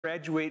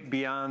graduate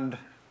beyond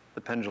the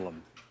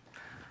pendulum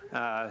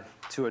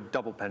to a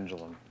double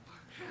pendulum.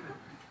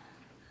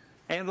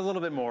 And a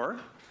little bit more.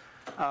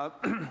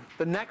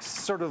 The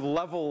next sort of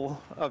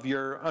level of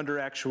your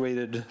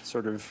underactuated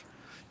sort of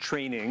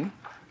training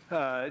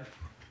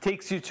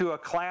takes you to a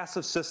class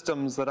of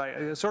systems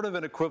that sort of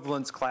an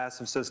equivalence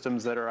class of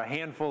systems that are a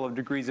handful of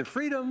degrees of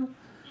freedom,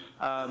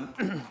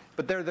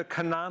 but they're the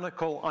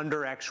canonical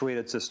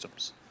underactuated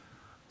systems.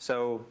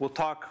 So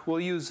we'll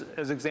use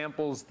as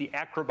examples the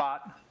Acrobot,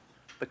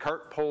 the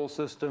cart pole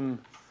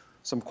system,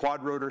 some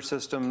quadrotor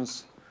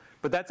systems,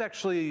 but that's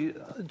actually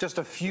just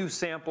a few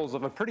samples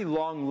of a pretty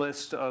long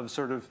list of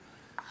sort of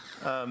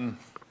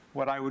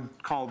what I would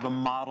call the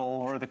model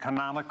or the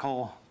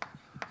canonical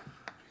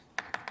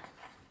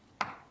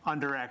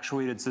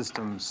underactuated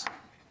systems.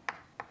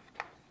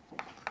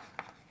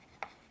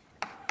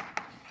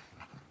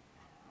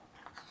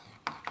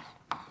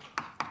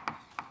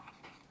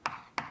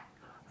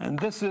 And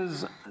this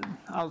is,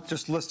 I'll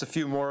just list a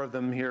few more of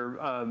them here.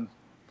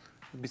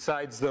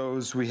 Besides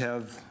those,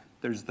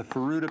 there's the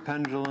Furuta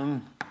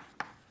pendulum,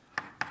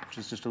 which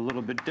is just a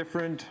little bit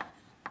different.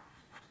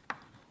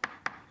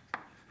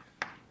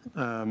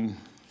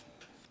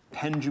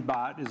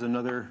 Penjubot is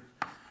another.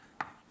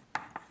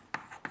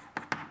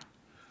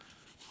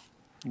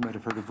 You might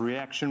have heard of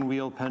reaction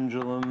wheel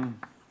pendulum.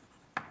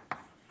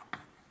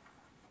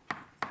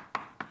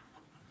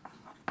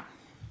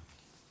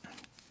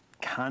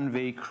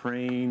 Convey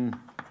crane,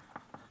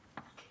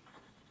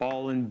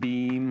 ball and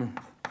beam.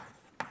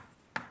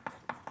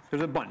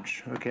 There's a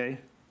bunch, okay?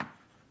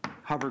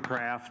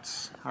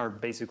 Hovercrafts are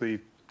basically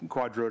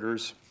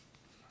quadrotors.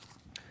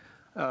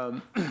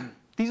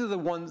 These are the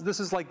ones, this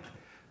is like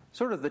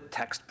sort of the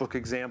textbook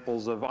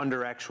examples of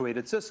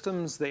underactuated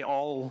systems. They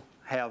all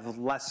have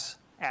less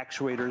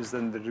actuators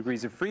than the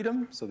degrees of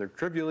freedom, so they're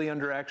trivially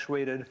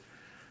underactuated.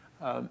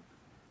 And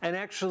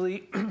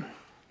actually,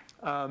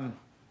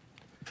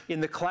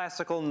 in the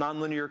classical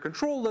nonlinear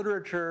control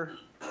literature,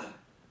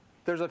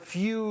 there's a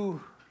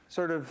few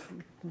sort of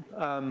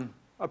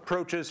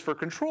approaches for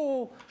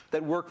control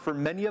that work for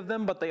many of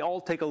them, but they all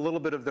take a little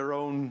bit of their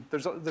own.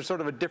 There's sort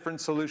of a different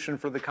solution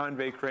for the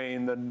convey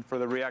crane than for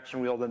the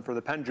reaction wheel than for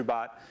the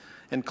Penjubot.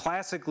 And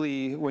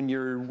classically, when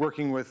you're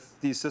working with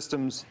these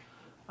systems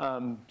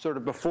sort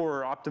of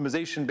before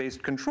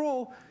optimization-based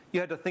control, you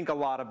had to think a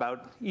lot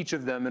about each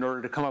of them in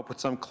order to come up with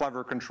some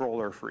clever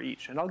controller for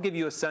each. And I'll give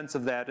you a sense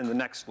of that in the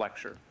next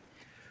lecture.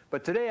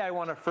 But today I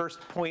want to first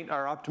point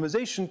our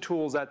optimization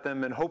tools at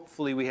them, and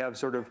hopefully we have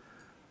sort of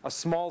a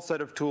small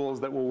set of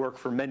tools that will work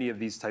for many of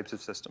these types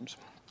of systems.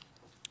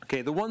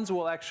 Okay, the ones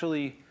we'll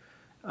actually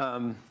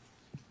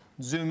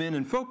zoom in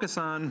and focus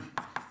on,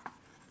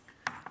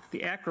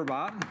 the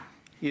Acrobat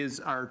is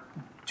our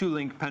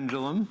two-link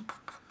pendulum.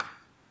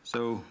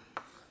 So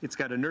it's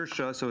got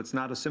inertia, so it's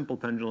not a simple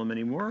pendulum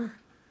anymore.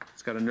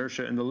 It's got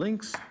inertia in the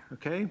links,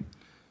 okay?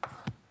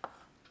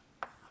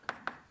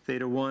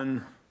 Theta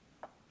 1,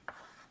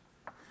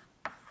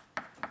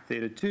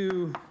 theta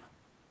 2.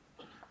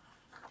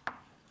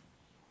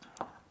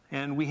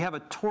 And we have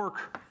a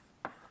torque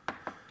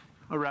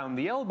around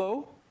the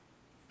elbow,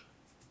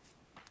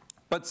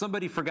 but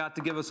somebody forgot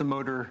to give us a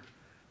motor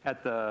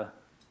at the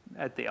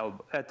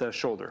elbow, at the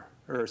shoulder.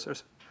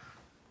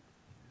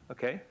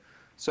 Okay,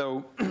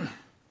 so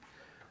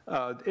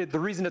the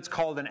reason it's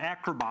called an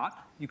Acrobot,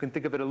 you can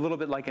think of it a little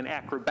bit like an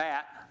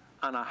acrobat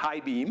on a high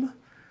beam,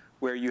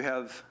 where you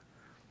have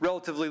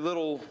relatively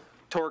little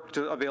torque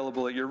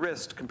available at your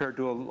wrist compared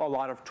to a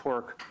lot of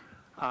torque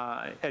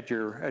at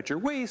your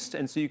waist.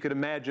 And so you could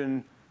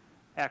imagine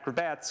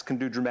acrobats can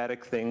do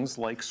dramatic things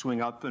like swing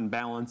up and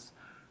balance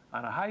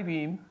on a high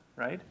beam,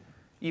 right?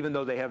 Even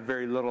though they have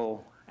very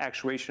little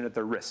actuation at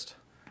their wrist.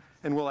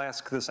 And we'll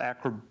ask this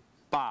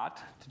Acrobot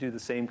to do the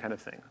same kind of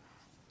thing.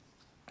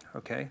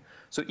 Okay,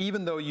 so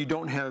even though you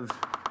don't have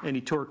any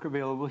torque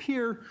available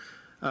here,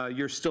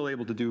 you're still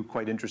able to do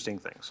quite interesting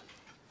things.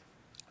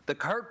 The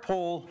cart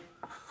pole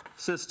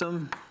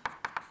system,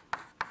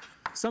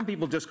 some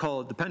people just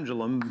call it the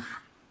pendulum,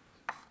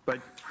 but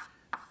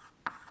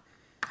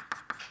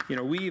you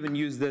know, we even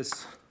use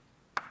this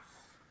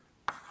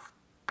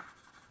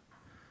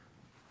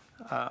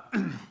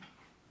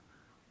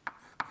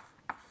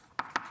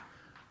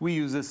we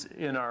use this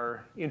in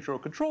our intro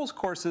controls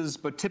courses,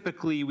 but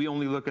typically we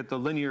only look at the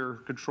linear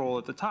control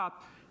at the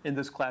top. In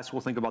this class,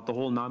 we'll think about the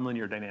whole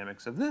nonlinear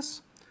dynamics of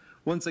this.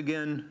 Once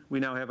again, we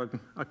now have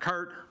a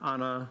cart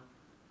on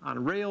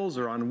rails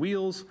or on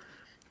wheels.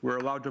 We're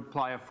allowed to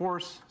apply a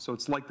force, so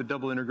it's like the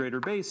double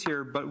integrator base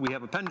here, but we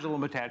have a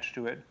pendulum attached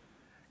to it.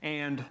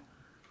 And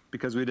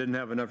because we didn't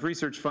have enough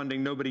research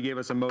funding, nobody gave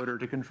us a motor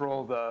to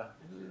control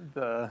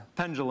the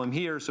pendulum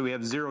here, so we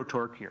have zero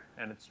torque here,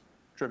 and it's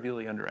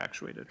trivially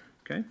underactuated,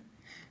 okay?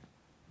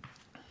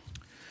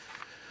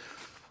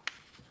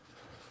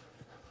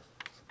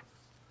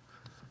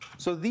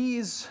 So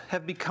these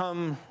have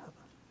become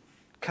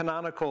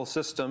canonical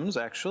systems,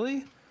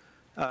 actually.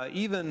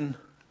 Even,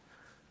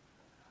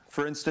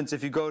 for instance,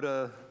 if you go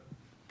to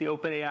the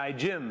OpenAI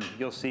gym,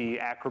 you'll see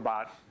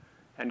Acrobat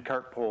and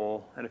cart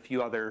pole and a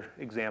few other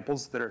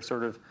examples that are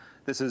sort of,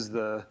 this is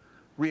the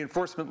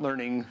reinforcement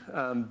learning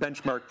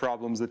benchmark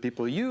problems that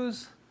people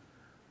use.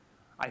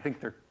 I think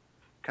they're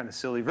kind of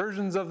silly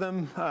versions of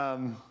them,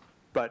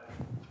 but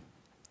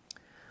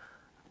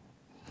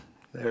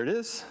there it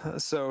is.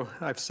 So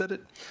I've said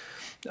it.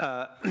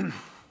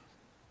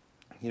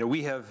 You know,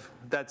 we have,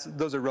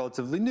 those are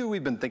relatively new.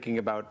 We've been thinking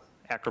about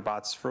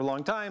Acrobots for a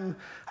long time.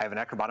 I have an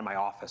Acrobot in my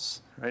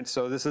office, right?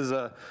 So this is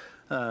a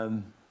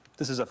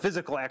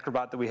physical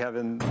Acrobot that we have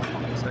in the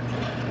office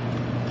actually.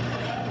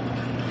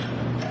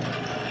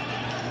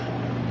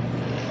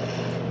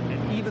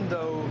 And even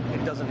though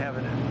it doesn't have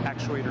an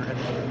actuator at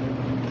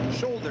the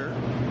shoulder,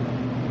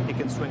 it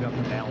can swing up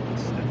and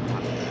balance at the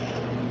top.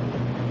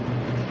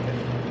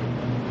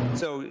 Okay.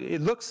 So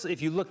it looks,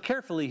 if you look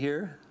carefully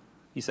here,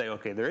 you say,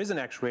 okay, there is an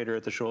actuator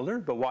at the shoulder,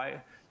 but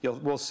why?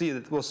 We'll see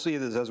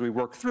this as we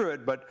work through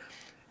it, but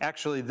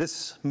actually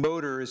this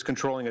motor is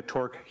controlling a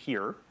torque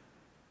here.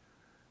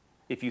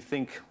 If you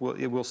think,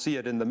 we'll see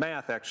it in the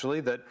math actually,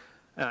 that,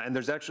 and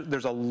there's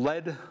a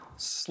lead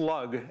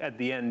slug at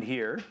the end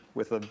here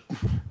with a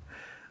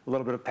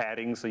little bit of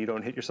padding so you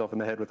don't hit yourself in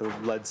the head with a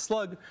lead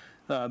slug.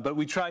 But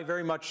we try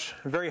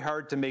very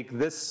hard to make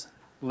this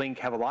link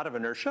have a lot of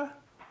inertia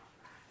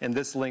and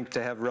this link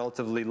to have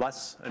relatively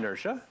less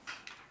inertia.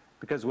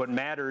 Because what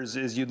matters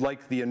is you'd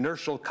like the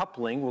inertial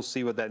coupling, we'll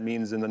see what that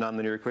means in the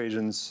nonlinear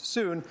equations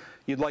soon,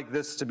 you'd like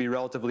this to be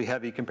relatively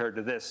heavy compared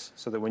to this,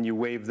 so that when you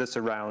wave this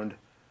around,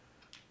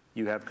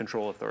 you have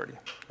control authority,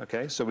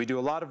 okay? So we do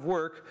a lot of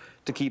work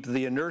to keep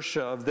the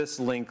inertia of this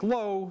link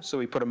low, so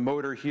we put a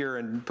motor here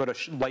and put a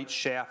light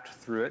shaft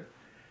through it,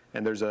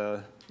 and there's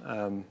a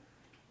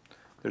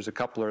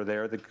coupler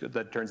there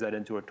that turns that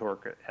into a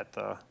torque at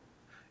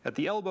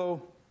the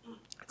elbow.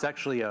 It's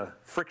actually a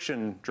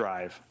friction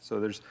drive, so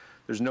there's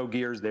no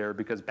gears there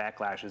because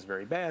backlash is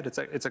very bad. It's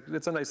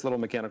a nice little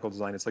mechanical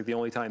design. It's like the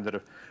only time that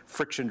a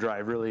friction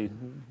drive really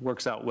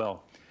works out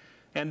well.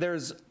 And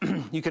there's,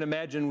 you can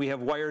imagine we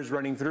have wires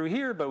running through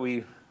here, but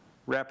we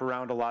wrap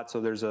around a lot, so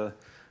there's a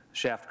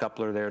shaft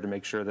coupler there to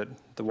make sure that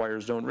the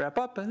wires don't wrap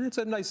up, and it's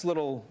a nice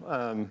little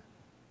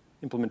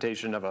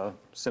implementation of a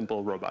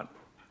simple robot.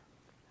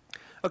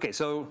 Okay,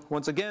 so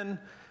once again,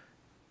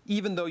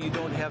 even though you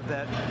don't have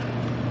that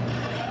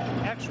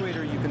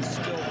actuator, you can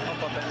still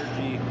pump up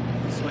energy,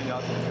 swing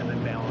up, and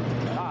then balance at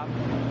the top.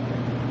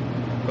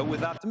 But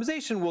with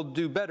optimization, we'll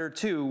do better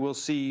too. We'll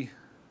see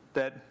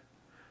that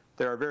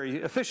there are very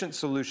efficient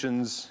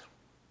solutions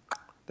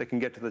that can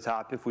get to the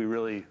top if we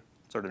really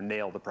sort of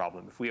nail the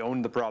problem. If we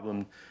own the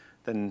problem,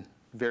 then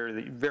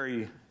very,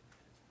 very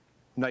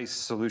nice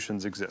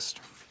solutions exist.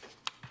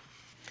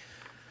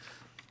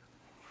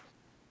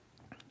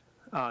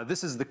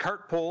 This is the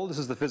cart pole. This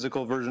is the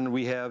physical version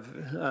we have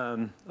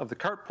of the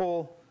cart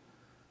pole.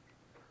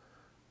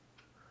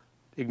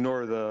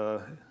 Ignore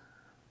the,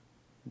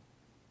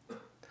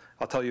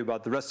 I'll tell you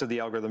about the rest of the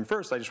algorithm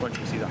first. I just want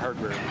you to see the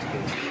hardware in this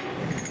case.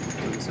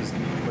 So this is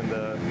when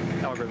the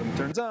algorithm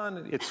turns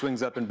on, it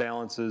swings up and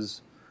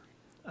balances.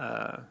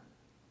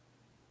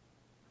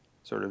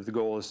 Sort of the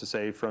goal is to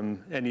say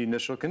from any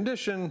initial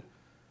condition,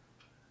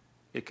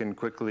 it can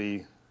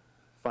quickly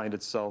find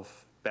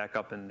itself back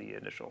up in the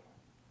initial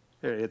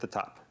area at the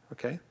top,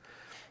 okay?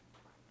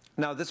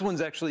 Now this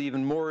one's actually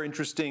even more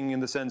interesting in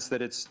the sense that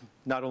it's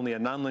not only a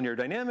nonlinear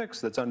dynamics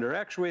that's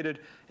underactuated,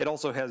 it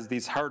also has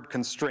these hard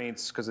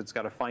constraints because it's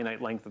got a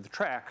finite length of the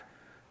track,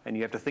 and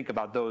you have to think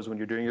about those when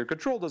you're doing your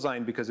control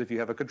design, because if you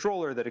have a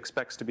controller that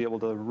expects to be able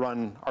to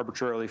run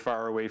arbitrarily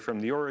far away from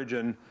the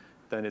origin,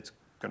 then it's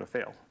going to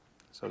fail.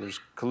 So there's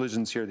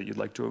collisions here that you'd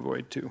like to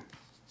avoid too.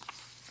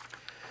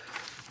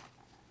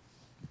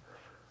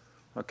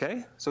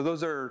 Okay, so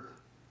those are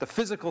the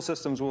physical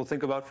systems we'll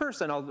think about first,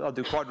 and I'll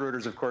do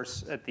quadrotors, of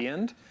course, at the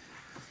end.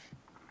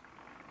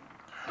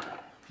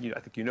 I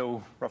think you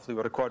know roughly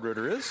what a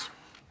quadrotor is.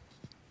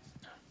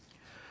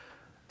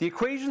 The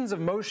equations of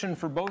motion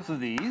for both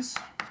of these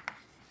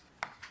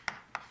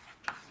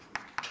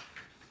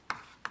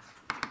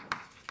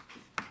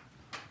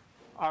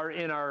are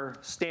in our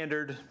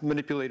standard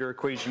manipulator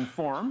equation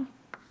form.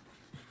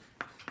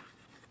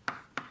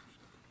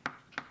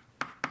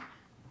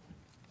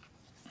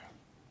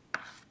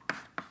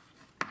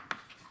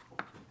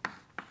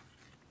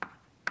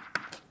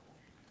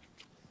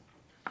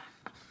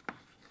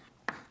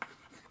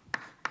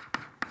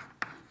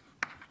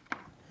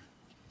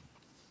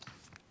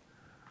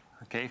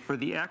 Okay, for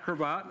the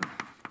Acrobot,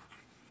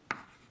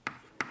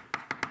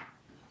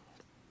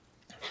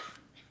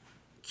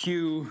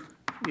 Q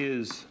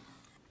is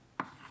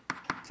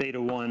theta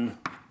 1,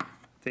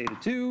 theta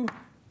 2.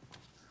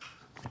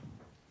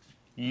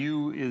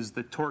 U is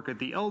the torque at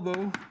the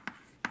elbow.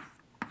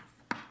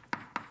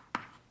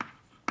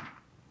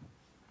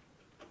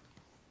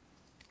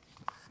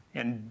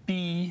 And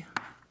B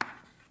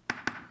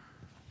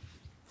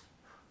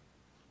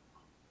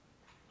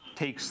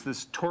takes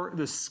this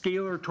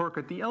scalar torque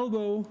at the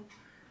elbow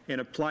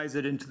and applies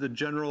it into the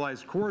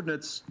generalized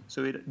coordinates,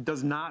 so it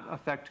does not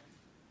affect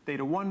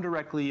theta 1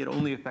 directly, it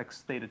only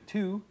affects theta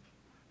 2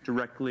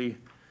 directly.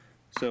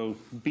 So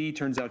B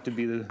turns out to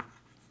be the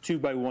 2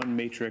 by 1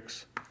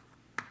 matrix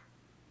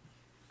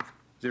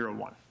 0,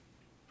 1,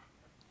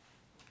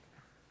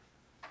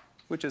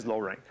 which is low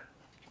rank.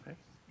 Okay,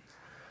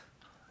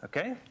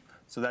 okay?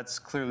 So that's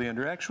clearly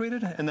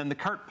underactuated. And then the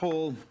cart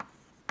pole,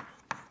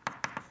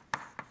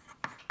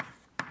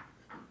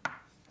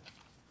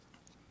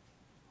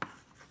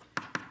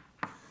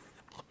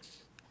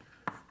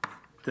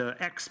 the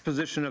x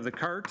position of the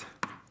cart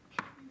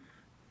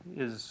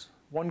is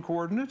 1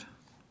 coordinate,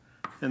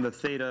 and the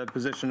theta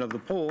position of the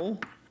pole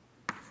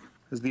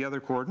is the other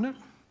coordinate.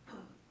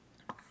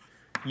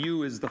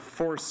 U is the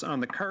force on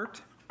the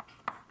cart.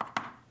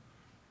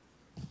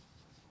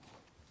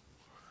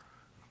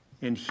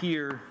 And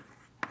here,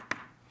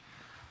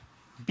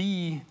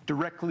 B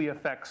directly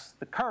affects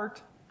the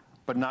cart,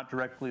 but not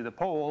directly the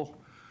pole,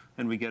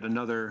 and we get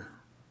another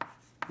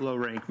low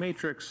rank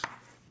matrix.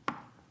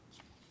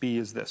 B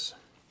is this.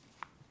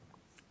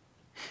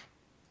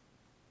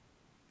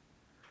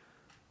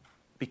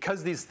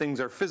 Because these things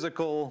are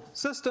physical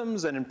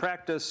systems, and in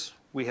practice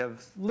we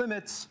have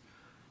limits,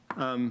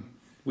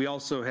 we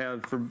also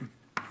have,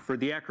 for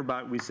the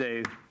Acrobot, we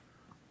say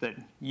that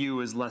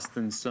U is less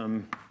than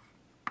some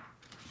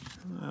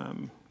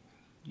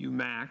U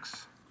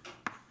max.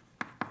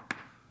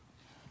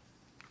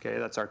 Okay,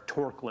 that's our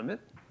torque limit.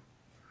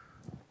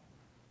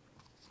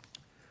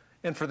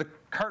 And for the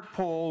cart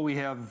pole, we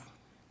have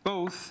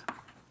both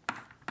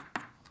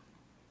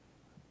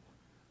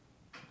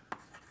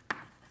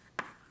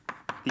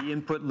the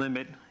input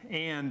limit,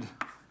 and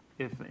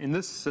if in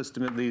this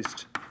system at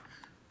least,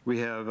 we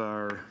have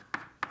our,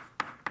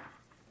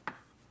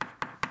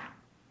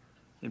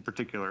 in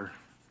particular,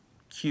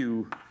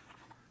 Q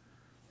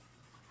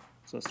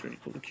is less than or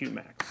equal to Q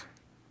max.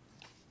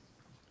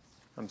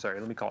 I'm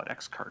sorry, let me call it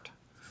X cart.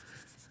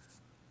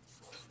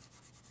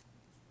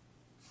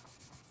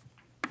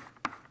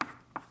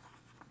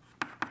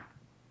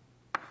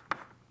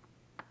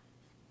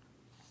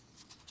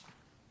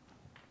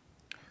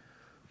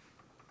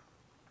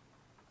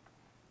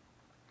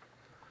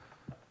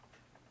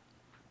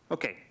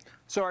 Okay,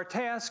 so our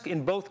task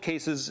in both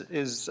cases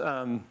is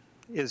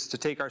to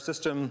take our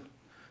system,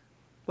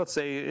 let's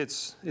say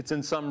it's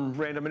in some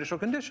random initial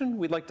condition,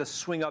 we'd like to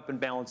swing up and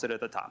balance it at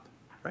the top,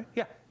 right?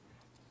 Yeah?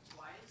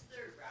 Why is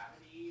there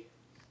gravity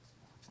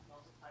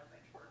multiplied by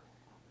torque?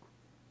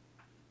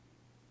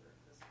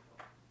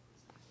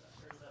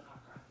 Or is that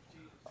not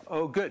correct?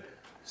 Oh, good.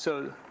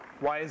 So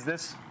why is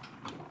this?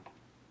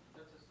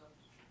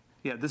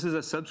 Yeah, this is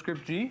a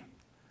subscript G.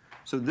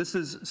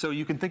 So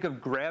you can think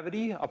of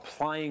gravity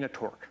applying a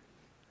torque.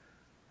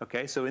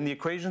 Okay, so in the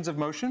equations of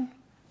motion,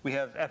 we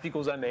have F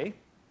equals ma.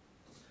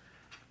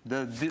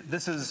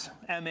 This is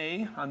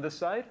ma on this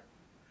side,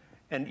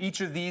 and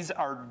each of these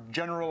are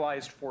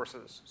generalized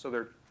forces.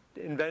 So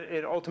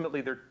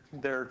ultimately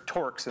they're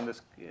torques in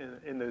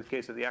the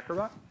case of the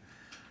Acrobat.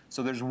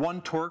 So there's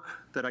one torque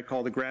that I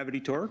call the gravity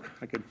torque.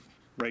 I could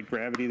write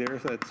gravity there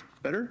if that's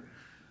better.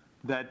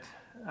 That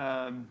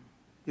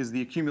is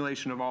the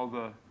accumulation of all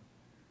the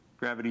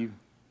gravity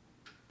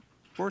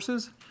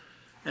forces,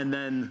 and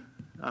then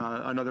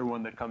another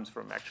one that comes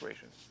from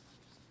actuation.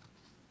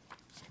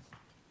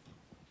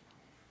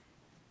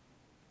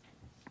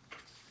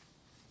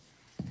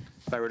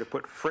 If I were to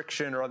put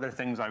friction or other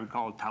things, I would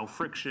call it tau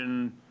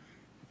friction.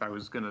 If I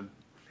was going to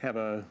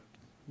have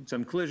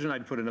some collision,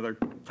 I'd put another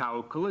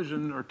tau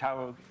collision or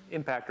tau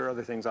impact or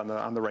other things on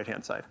the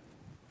right-hand side.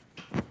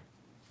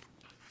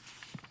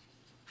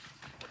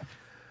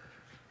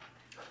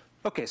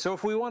 Okay, so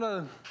if we want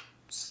to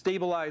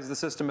stabilize the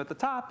system at the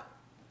top,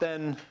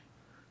 then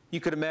you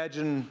could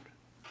imagine,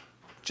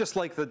 just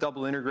like the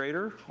double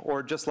integrator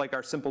or just like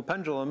our simple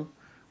pendulum,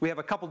 we have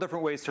a couple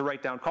different ways to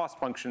write down cost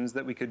functions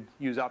that we could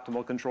use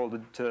optimal control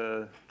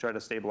to try to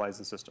stabilize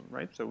the system,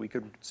 right? So we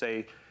could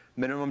say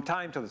minimum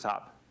time to the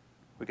top.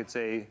 We could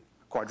say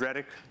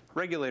quadratic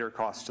regulator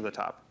cost to the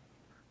top,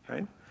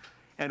 right?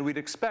 And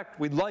we'd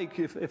like,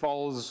 if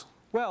all is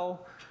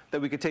well, that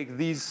we could take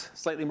these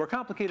slightly more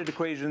complicated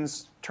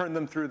equations, turn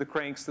them through the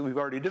cranks that we've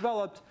already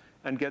developed,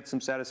 and get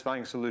some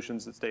satisfying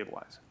solutions that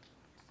stabilize.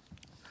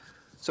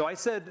 So I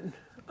said,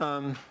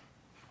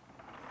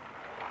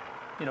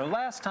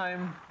 last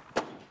time,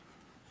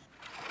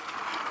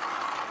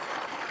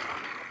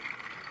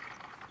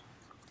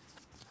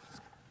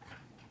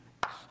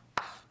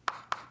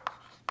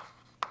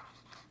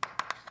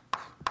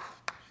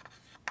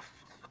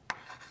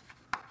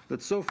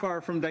 that so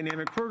far from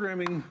dynamic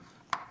programming,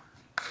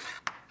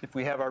 if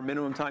we have our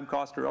minimum time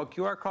cost or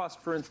LQR cost,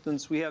 for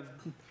instance,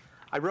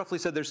 I roughly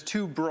said there's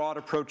two broad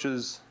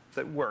approaches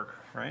that work,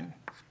 right?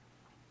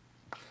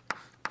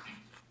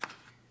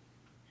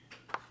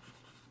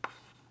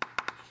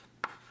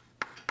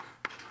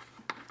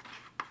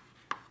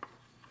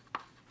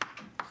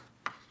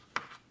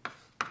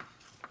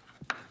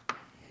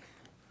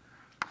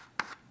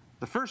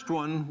 The first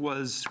one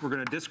was we're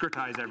going to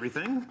discretize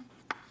everything.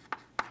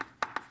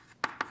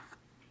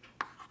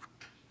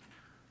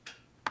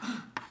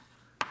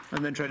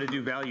 And then try to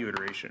do value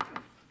iteration.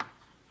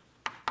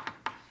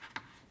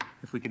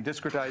 If we can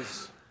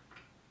discretize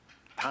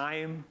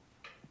time,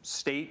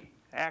 state,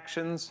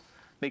 actions,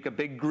 make a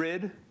big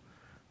grid,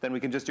 then we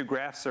can just do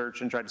graph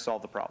search and try to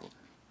solve the problem,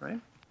 right?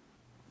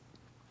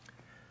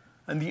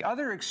 And the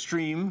other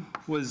extreme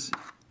was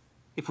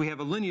if we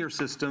have a linear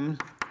system,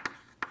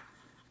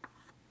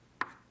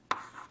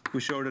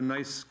 we showed a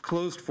nice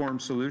closed form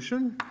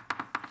solution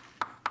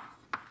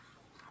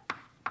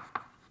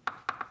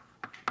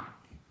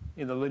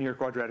in the linear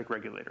quadratic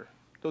regulator.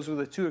 Those were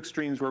the two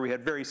extremes where we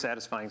had very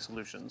satisfying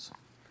solutions.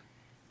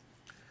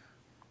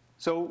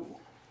 So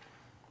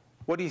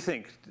what do you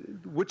think?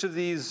 Which of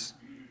these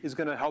is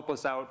going to help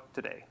us out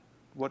today?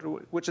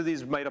 Which of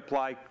these might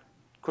apply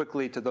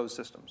quickly to those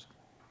systems?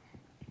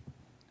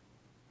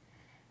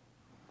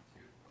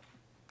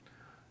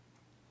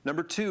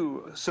 Number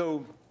two,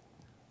 so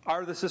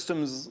are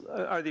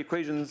the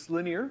equations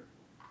linear?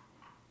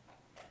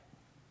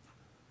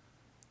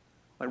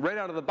 Like right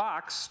out of the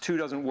box, 2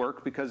 doesn't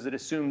work because it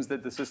assumes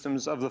that the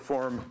system's of the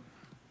form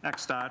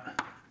x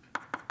dot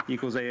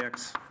equals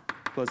ax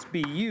plus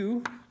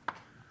bu,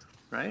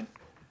 right?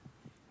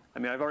 I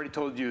mean, I've already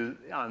told you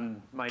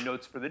on my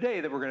notes for the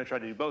day that we're going to try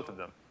to do both of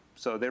them.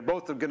 So they're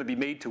both going to be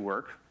made to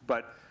work,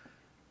 but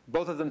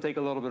both of them take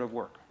a little bit of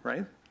work,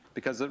 right?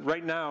 Because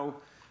right now,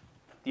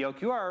 the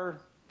LQR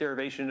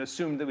derivation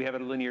assumed that we have a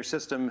linear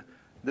system.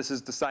 This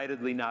is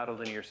decidedly not a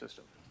linear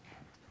system,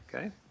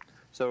 okay?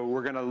 So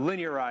we're going to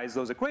linearize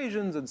those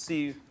equations and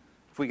see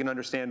if we can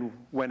understand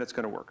when it's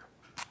going to work,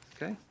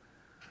 okay?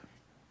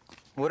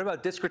 What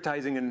about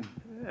discretizing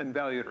and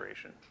value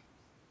iteration?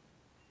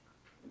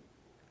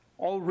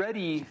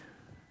 Already,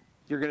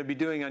 you're going to be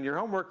doing on your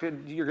homework,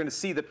 you're going to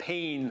see the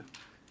pain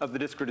of the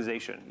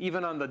discretization.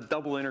 Even on the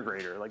double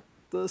integrator, like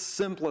the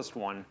simplest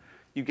one,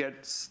 you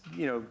get,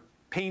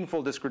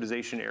 painful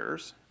discretization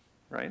errors,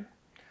 right?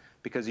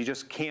 Because you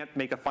just can't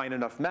make a fine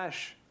enough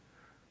mesh,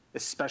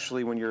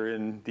 especially when you're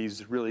in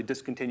these really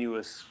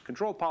discontinuous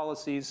control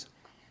policies,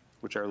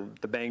 which are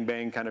the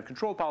bang-bang kind of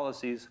control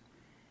policies.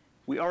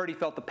 We already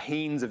felt the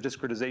pains of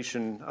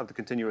discretization of the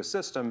continuous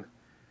system.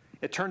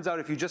 It turns out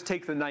if you just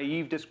take the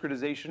naive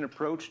discretization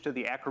approach to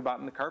the Acrobat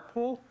and the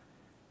cartpool,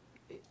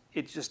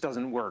 it just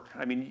doesn't work.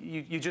 I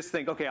mean, you just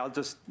think, okay, I'll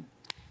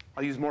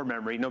use more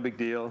memory, no big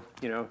deal.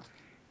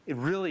 It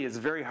really is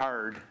very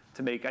hard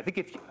to make. I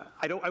think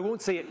I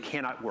won't say it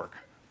cannot work.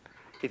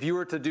 If you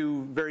were to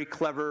do very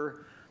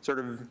clever sort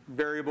of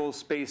variable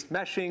spaced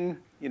meshing,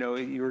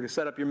 you were to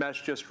set up your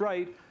mesh just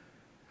right,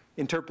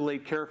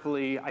 interpolate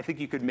carefully, I think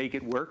you could make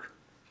it work.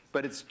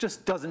 But it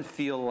just doesn't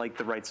feel like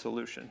the right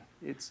solution.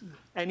 It's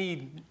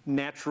any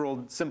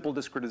natural, simple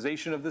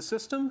discretization of the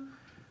system.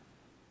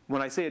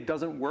 When I say it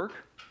doesn't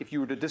work, if you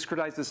were to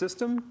discretize the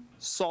system,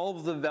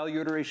 solve the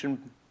value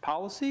iteration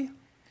policy,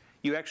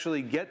 you actually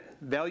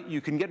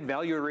you can get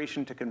value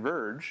iteration to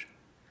converge,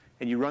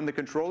 and you run the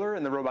controller,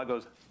 and the robot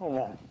goes, oh,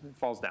 well, it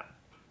falls down.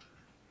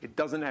 It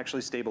doesn't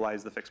actually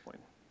stabilize the fixed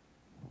point,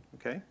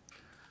 okay?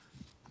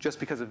 Just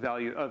because of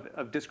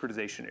of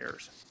discretization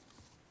errors.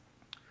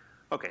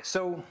 Okay,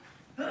 so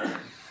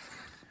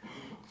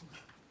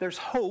there's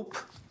hope,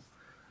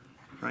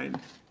 right?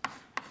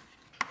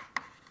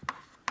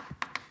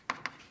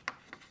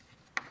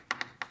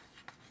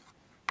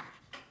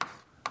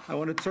 I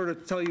want to sort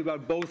of tell you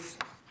about both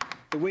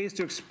the ways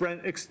to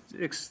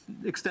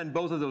extend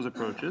both of those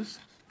approaches.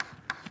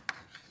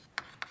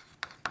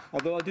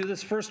 Although I'll do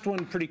this first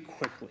one pretty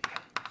quickly,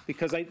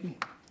 because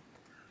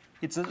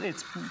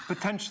it's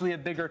potentially a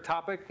bigger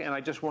topic, and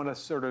I just want to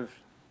sort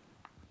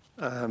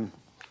of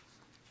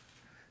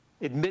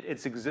admit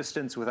its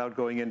existence without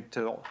going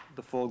into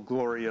the full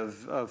glory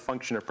of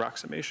function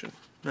approximation,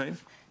 right?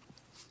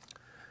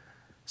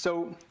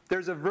 So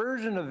there's a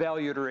version of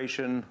value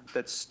iteration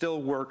that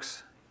still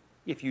works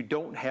if you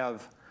don't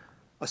have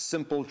a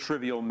simple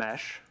trivial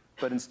mesh,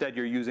 but instead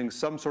you're using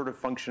some sort of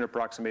function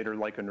approximator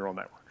like a neural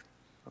network,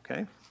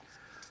 okay?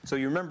 So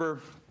you remember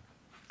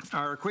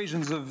our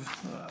equations of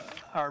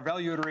our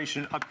value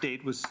iteration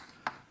update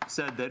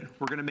said that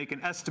we're going to make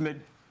an estimate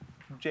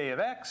j of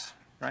x,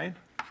 right?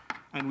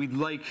 And we'd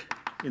like,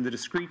 in the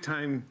discrete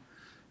time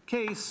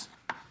case,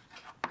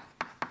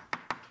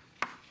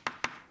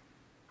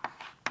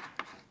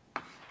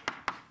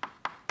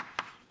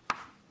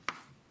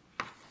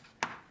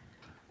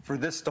 for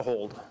this to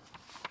hold,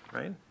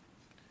 right?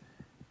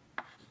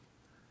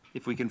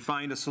 If we can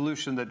find a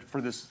solution that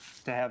for this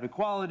to have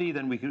equality,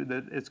 then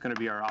it's going to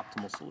be our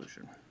optimal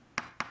solution.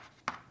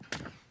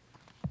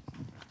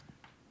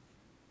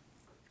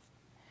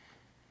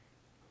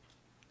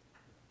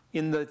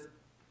 In the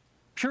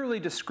purely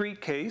discrete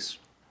case,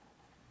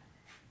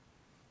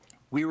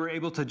 we were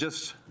able to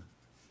just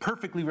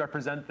perfectly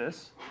represent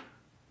this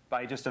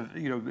by just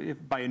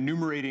by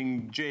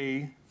enumerating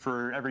j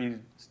for every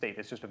state.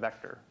 It's just a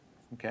vector,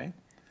 okay?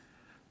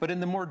 But in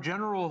the more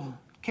general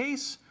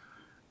case,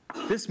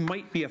 this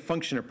might be a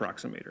function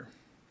approximator.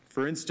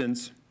 For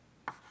instance,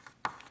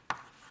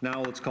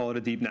 now let's call it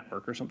a deep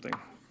network or something,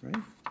 right?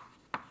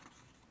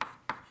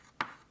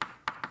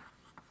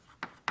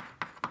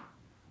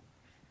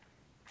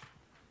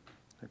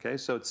 Okay,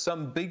 so it's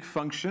some big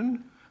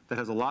function that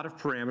has a lot of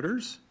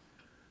parameters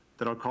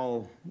that I'll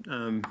call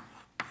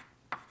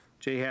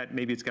j hat.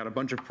 Maybe it's got a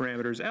bunch of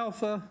parameters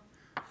alpha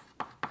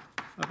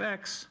of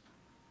x.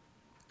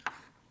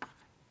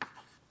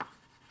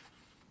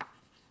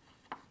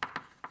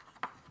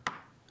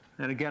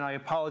 And again, I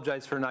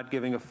apologize for not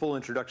giving a full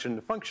introduction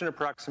to function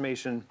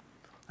approximation.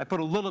 I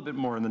put a little bit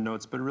more in the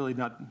notes, but really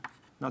not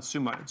so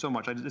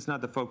much. It's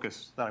not the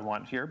focus that I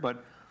want here.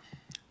 But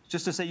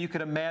just to say, you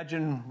could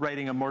imagine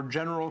writing a more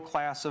general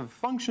class of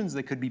functions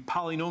that could be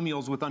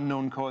polynomials with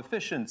unknown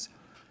coefficients.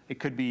 It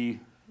could be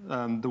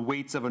the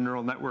weights of a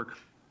neural network.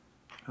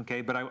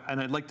 Okay, but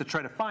I'd like to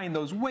try to find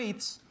those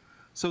weights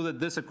so that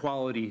this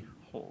equality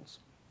holds.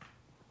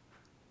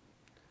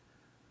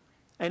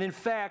 And in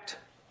fact,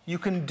 you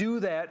can do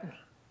that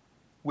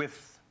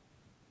with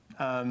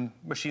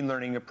machine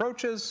learning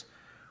approaches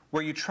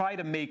where you try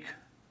to make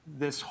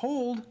this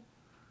hold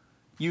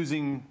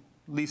using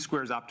least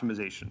squares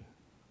optimization,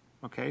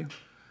 okay?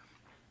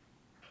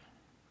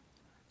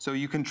 So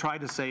you can try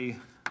to say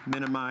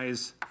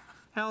minimize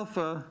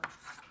alpha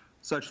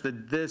such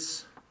that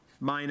this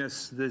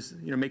minus this,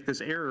 make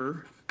this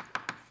error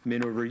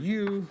min over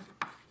u,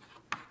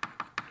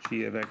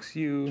 g of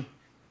xu,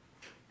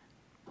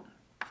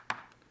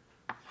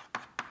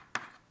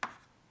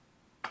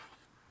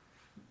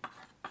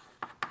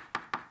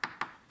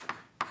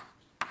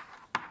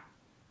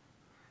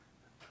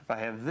 I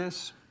have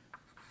this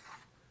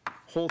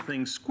whole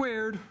thing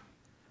squared,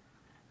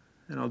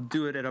 and I'll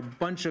do it at a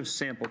bunch of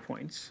sample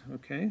points,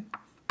 okay?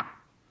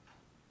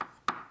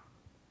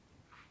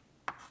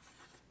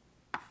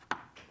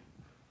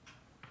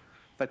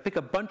 If I pick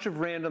a bunch of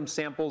random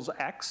samples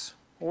x,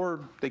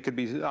 or they could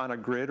be on a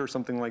grid or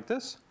something like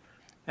this,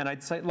 and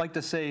I'd like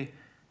to say,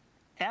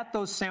 at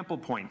those sample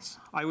points,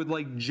 I'd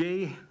like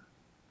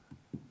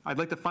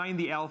to find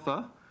the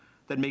alpha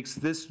that makes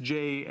this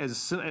j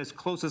as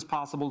close as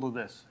possible to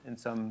this in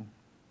some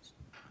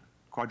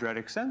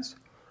quadratic sense,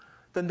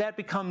 then that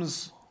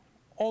becomes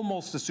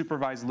almost a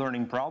supervised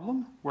learning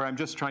problem where I'm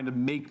just trying to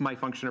make my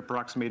function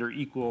approximator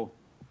equal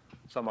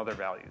some other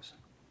values.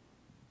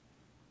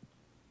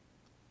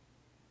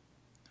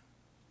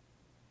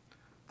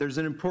 There's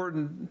an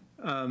important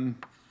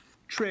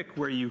trick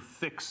where you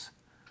fix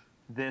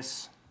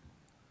this.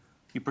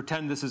 You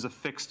pretend this is a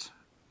fixed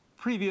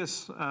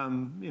previous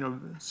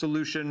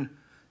solution,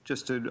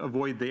 just to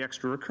avoid the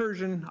extra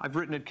recursion. I've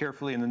written it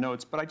carefully in the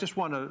notes, but I just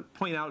want to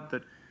point out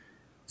that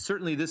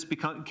certainly this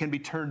can be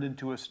turned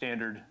into a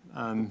standard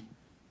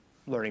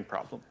learning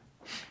problem.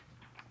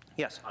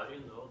 Yes? How do you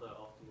know the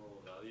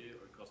optimal value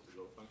or cost to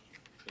go function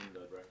in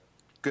the graph?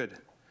 Good.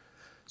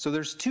 So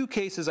there's two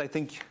cases I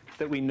think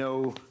that we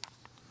know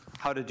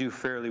how to do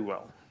fairly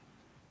well.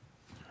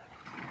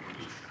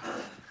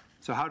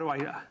 So how do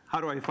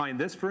I find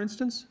this, for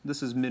instance?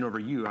 This is min over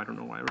u. I don't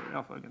know why I wrote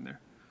alpha again there.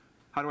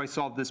 How do I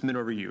solve this min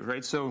over u,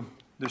 right? So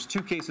there's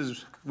two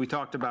cases we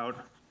talked about.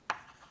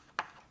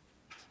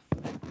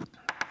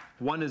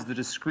 One is the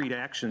discrete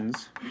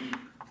actions,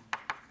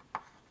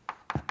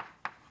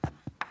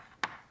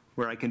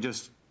 where I can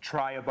just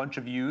try a bunch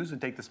of u's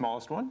and take the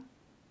smallest one,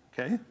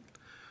 okay?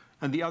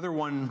 And the other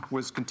one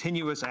was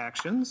continuous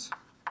actions.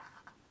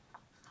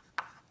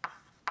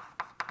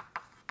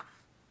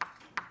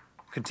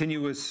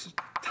 Continuous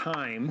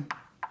time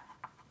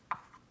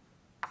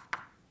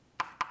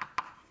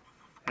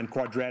and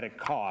quadratic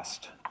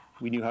cost.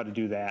 We knew how to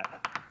do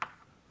that.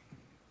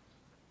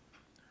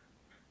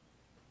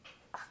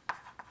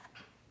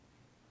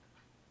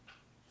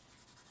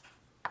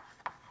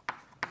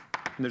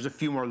 And there's a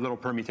few more little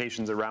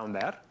permutations around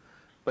that,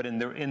 but in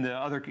the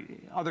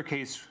other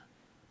case,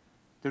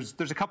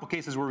 there's a couple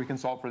cases where we can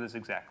solve for this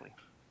exactly.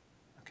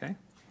 Okay,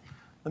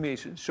 let me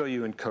show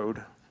you in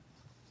code.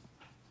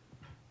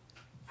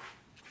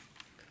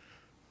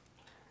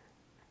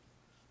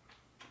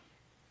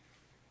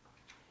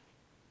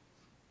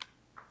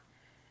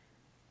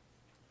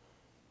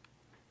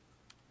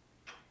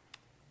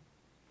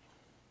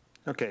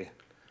 Okay,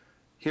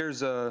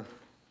 here's a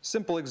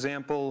simple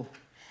example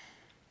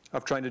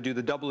of trying to do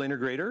the double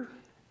integrator.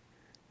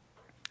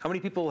 How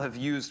many people have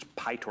used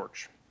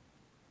PyTorch?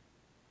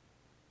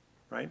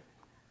 Right?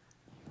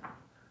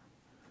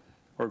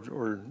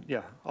 Or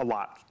yeah, a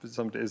lot. It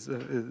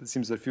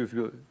seems that a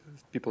few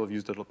people have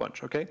used it a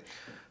bunch, okay?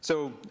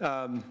 So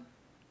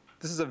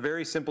this is a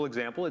very simple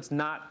example. It's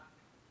not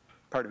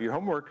part of your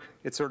homework.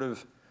 It's sort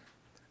of,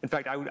 in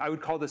fact, I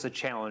would call this a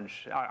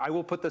challenge. I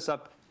will put this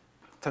up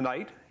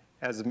tonight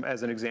as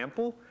an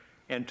example.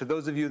 And to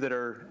those of you that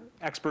are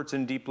experts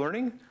in deep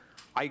learning,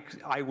 I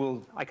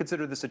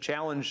consider this a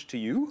challenge to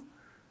you.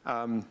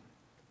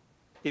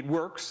 It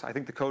works. I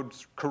think the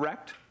code's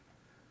correct.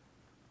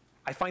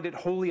 I find it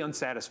wholly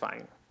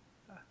unsatisfying.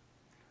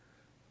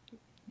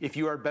 If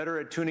you are better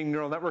at tuning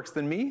neural networks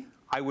than me,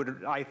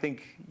 I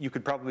think you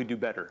could probably do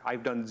better.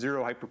 I've done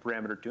 0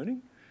 hyperparameter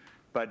tuning,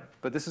 but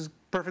this is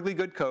perfectly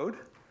good code,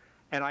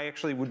 and I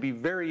actually would be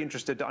very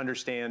interested to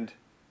understand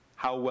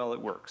how well it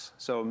works.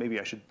 So maybe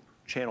I should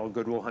channel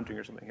Good Will Hunting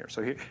or something here.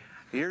 So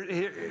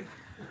here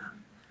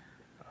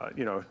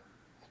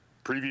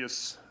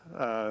previous,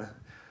 let's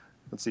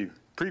see,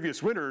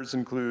 previous winners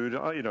include,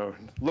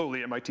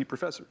 lowly MIT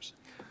professors.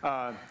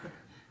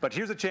 But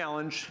here's a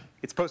challenge.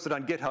 It's posted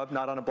on GitHub,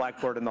 not on a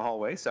blackboard in the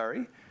hallway,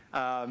 sorry.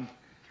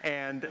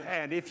 And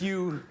if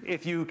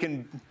you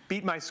can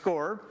beat my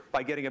score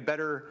by getting a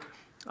better,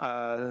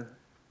 a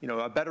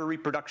better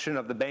reproduction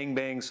of the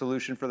bang-bang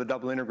solution for the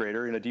double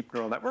integrator in a deep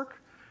neural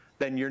network,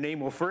 then your name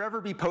will forever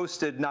be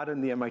posted, not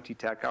in the MIT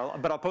Tech,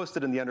 but I'll post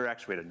it in the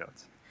Underactuated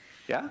notes.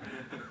 Yeah?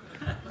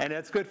 And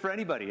that's good for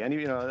anybody,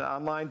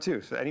 online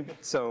too.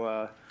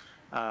 So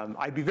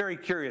I'd be very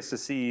curious to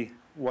see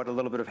what a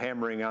little bit of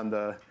hammering on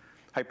the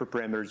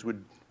hyperparameters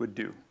would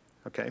do,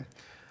 okay?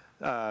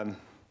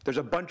 There's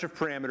a bunch of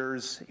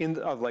parameters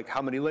of like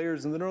how many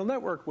layers in the neural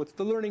network, what's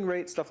the learning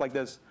rate, stuff like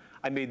this.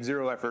 I made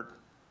zero effort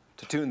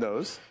to tune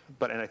those,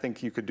 and I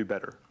think you could do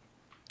better.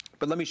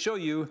 But let me show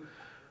you,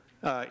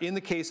 in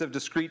the case of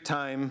discrete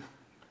time,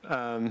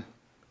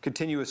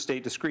 continuous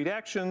state discrete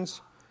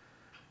actions,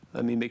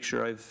 let me make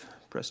sure I've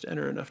pressed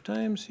enter enough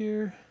times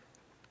here.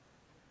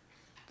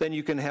 Then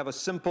you can have a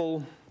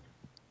simple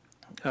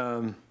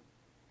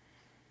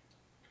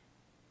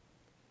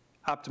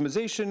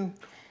optimization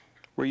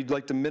where you'd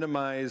like to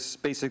minimize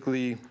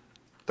basically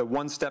the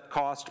one-step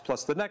cost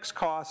plus the next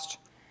cost,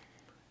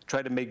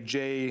 try to make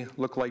J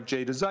look like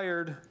J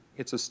desired.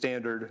 It's a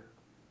standard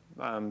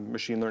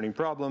machine learning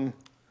problem.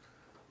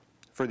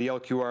 For the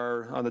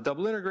LQR on the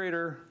double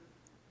integrator,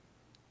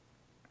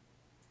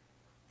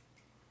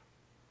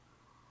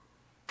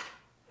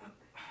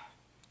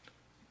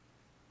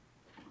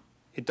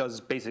 it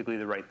does basically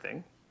the right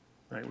thing,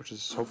 right, which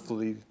is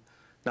hopefully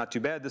not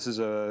too bad. This is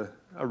a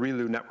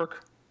ReLU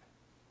network.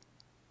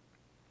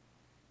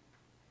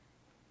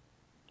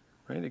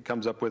 Right, it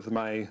comes up with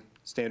my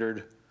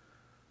standard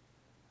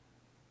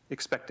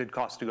expected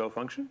cost to go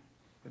function.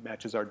 It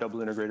matches our double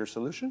integrator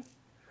solution,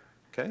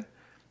 okay?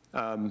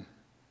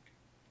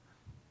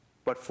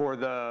 But for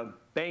the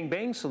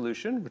bang-bang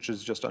solution, which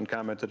is just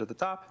uncommented at the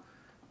top,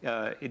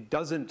 it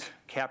doesn't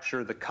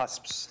capture the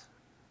cusps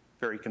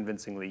very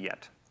convincingly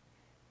yet.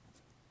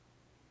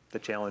 The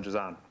challenge is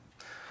on,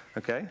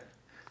 okay?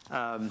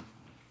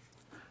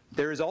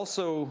 There is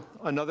also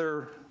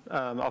another,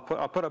 I'll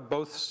put up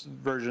both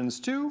versions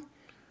too.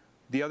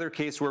 The other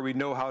case where we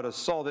know how to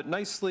solve it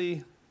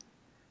nicely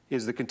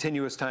is the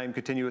continuous time,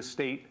 continuous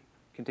state,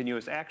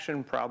 continuous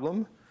action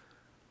problem,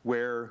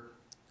 where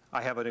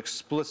I have an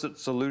explicit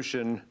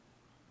solution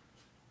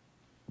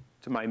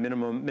to my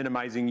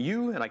minimizing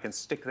U, and I can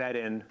stick that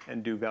in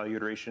and do value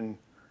iteration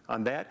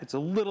on that. It's a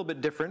little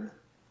bit different.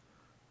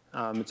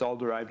 It's all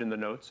derived in the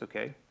notes,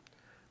 okay?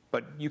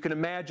 But you can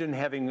imagine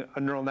having a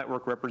neural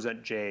network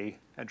represent J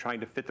and trying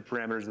to fit the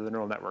parameters of the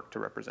neural network to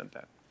represent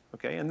that,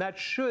 okay? And that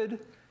should,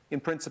 in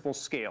principle,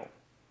 scale.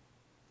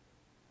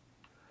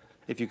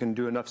 If you can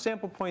do enough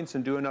sample points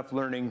and do enough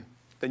learning,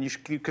 then you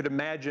could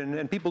imagine,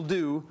 and people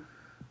do,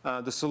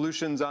 the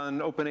solutions on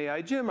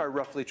OpenAI Gym are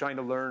roughly trying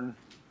to learn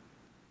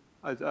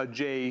a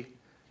J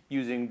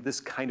using this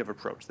kind of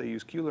approach. They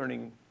use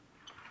Q-learning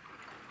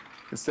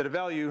instead of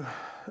value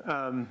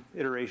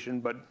iteration,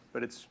 but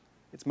it's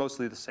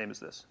mostly the same as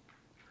this.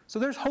 So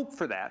there's hope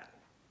for that.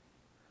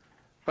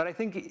 But I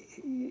think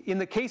in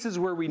the cases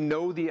where we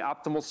know the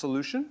optimal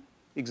solution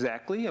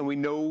exactly, and we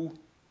know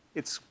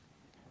it's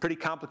pretty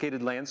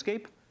complicated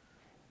landscape,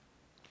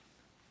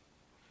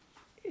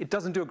 it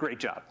doesn't do a great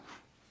job,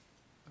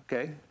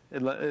 okay,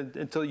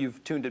 until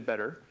you've tuned it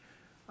better.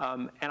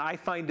 And I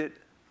find it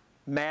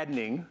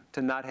maddening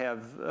to not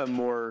have a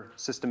more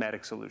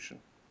systematic solution,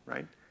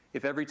 right?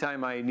 If every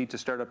time I need to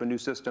start up a new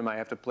system, I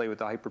have to play with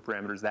the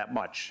hyperparameters that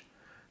much,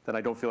 then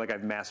I don't feel like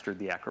I've mastered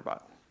the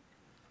Acrobot.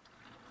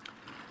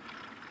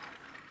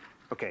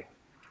 Okay.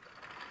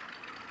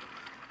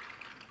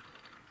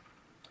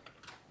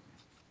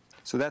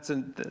 So that's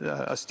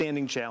a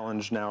standing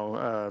challenge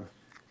now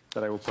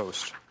that I will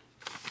post.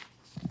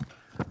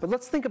 But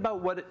let's think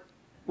about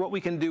what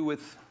we can do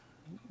with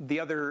the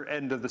other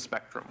end of the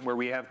spectrum, where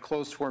we have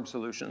closed form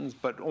solutions,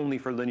 but only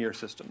for linear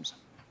systems.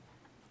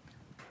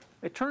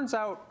 It turns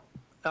out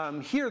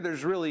here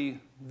there's really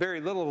very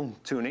little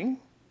tuning.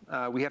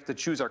 We have to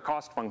choose our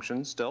cost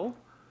function still.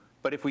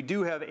 But if we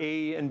do have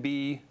A and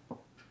B,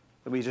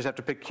 then we just have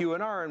to pick Q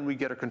and R and we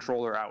get a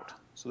controller out.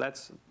 So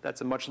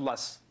that's a much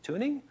less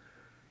tuning.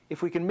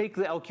 If we can make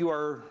the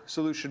LQR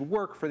solution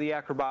work for the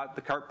Acrobat,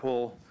 the cart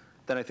pull,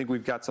 then I think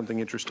we've got something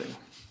interesting.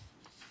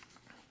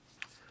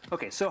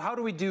 Okay, so how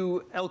do we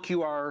do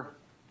LQR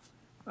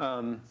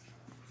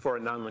for a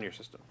nonlinear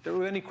system? There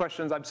were any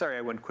questions? I'm sorry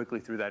I went quickly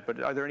through that, but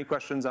are there any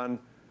questions on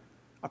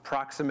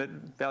approximate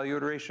value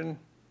iteration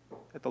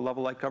at the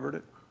level I covered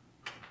it?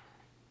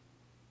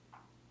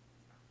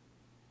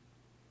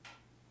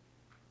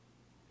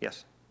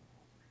 Yes?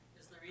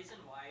 Is the reason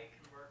why it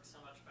can work so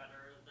much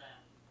better than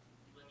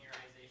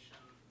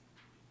linearization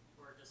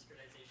or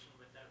discretization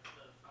without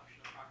the function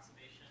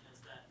approximation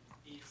is that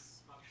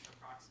these function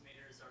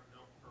approximators are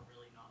built for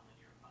really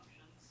nonlinear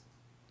functions?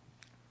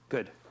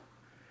 Good.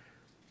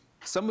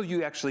 Some of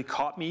you actually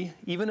caught me,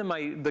 even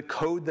in the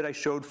code that I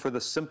showed for the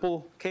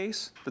simple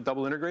case, the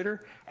double integrator,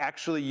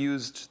 actually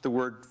used the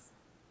word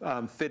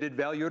fitted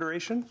value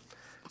iteration.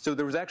 So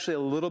there was actually a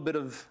little bit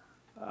of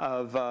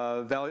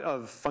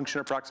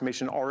function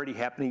approximation already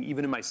happening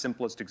even in my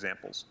simplest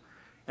examples.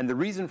 And the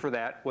reason for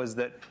that was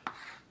that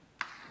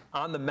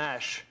on the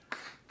mesh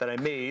that I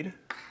made,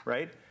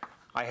 right,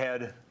 I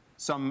had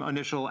some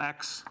initial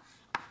x.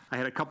 I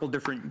had a couple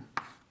different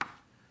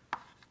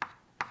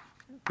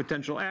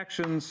potential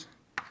actions,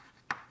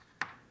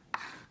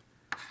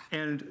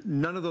 and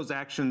none of those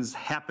actions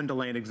happened to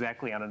land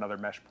exactly on another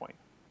mesh point.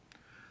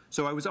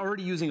 So I was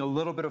already using a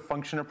little bit of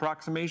function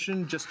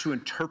approximation just to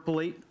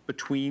interpolate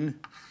between,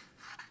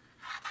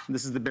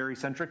 this is the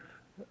barycentric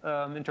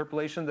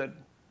interpolation that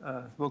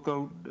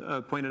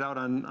Wilco pointed out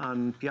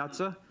on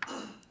Piazza.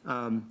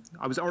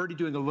 I was already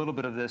doing a little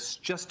bit of this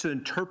just to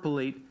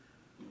interpolate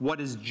what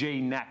is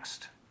J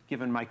next,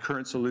 given my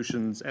current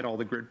solutions at all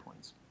the grid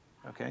points,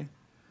 okay?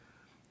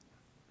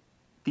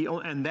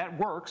 And that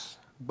works,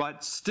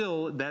 but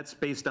still that's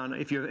based on,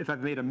 if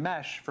I've made a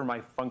mesh for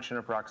my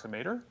function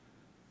approximator,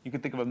 you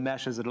can think of a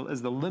mesh as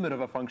the limit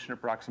of a function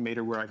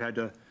approximator where I've had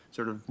to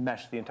sort of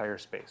mesh the entire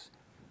space.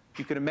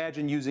 You could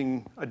imagine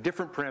using a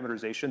different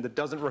parameterization that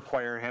doesn't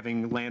require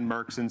having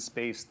landmarks in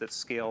space that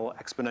scale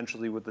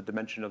exponentially with the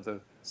dimension of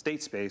the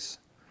state space,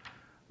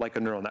 like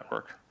a neural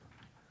network.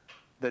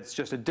 That's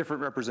just a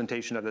different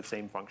representation of the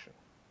same function.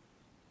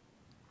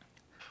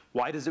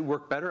 Why does it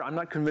work better? I'm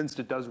not convinced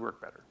it does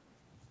work better,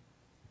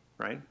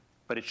 right?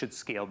 But it should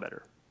scale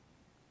better.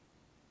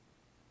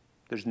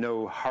 There's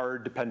no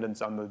hard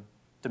dependence on the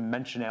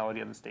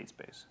dimensionality of the state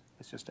space.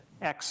 It's just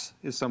x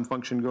is some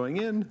function going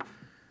in,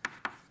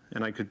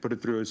 and I could put it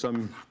through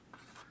some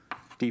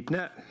deep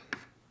net,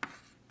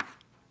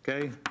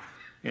 okay?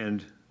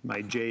 And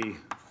my j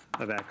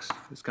of x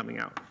is coming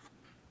out,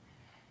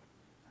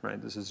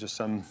 right? This is just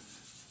some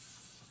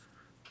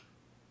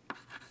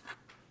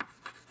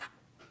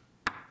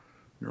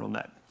neural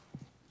net.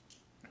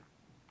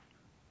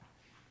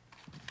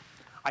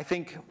 I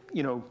think,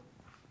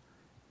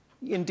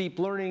 in deep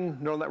learning,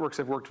 neural networks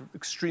have worked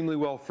extremely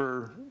well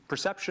for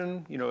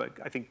perception.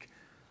 I think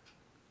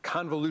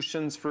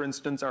convolutions, for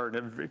instance, are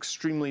an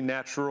extremely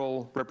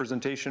natural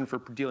representation for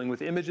dealing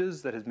with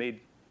images that has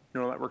made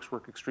neural networks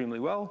work extremely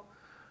well.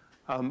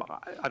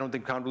 I don't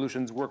think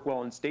convolutions work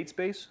well in state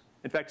space.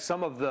 In fact,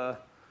 some of the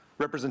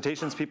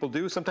representations people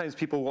do, sometimes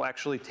people will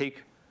actually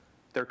take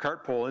their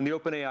cart pole. In the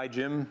OpenAI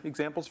Gym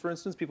examples, for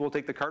instance, people will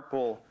take the cart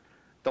pole,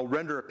 they'll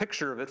render a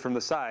picture of it from the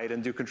side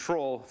and do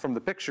control from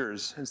the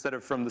pictures instead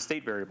of from the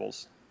state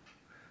variables.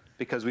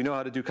 Because we know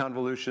how to do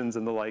convolutions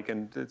and the like,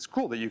 and it's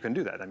cool that you can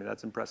do that. I mean,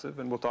 that's impressive,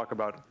 and we'll talk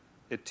about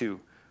it too.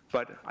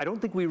 But I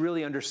don't think we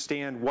really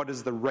understand what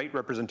is the right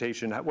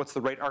representation, what's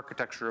the right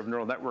architecture of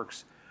neural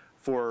networks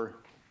for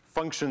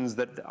functions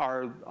that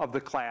are of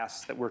the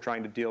class that we're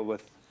trying to deal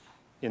with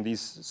in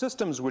these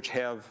systems, which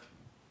have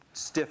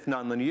stiff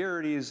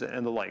nonlinearities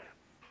and the like,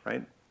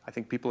 right? I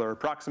think people are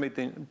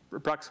approximating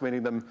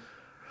them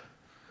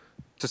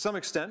to some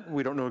extent.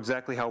 We don't know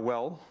exactly how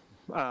well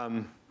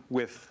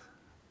with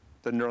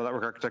the neural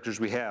network architectures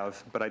we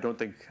have, but I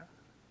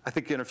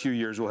think in a few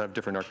years we'll have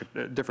different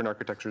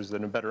architectures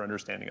and a better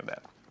understanding of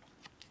that.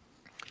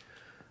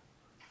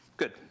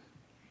 Good.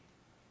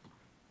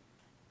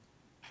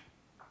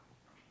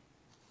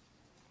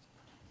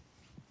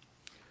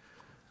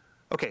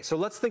 Okay, so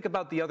let's think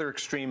about the other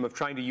extreme of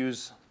trying to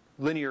use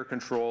linear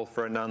control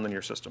for a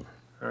nonlinear system,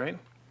 all right?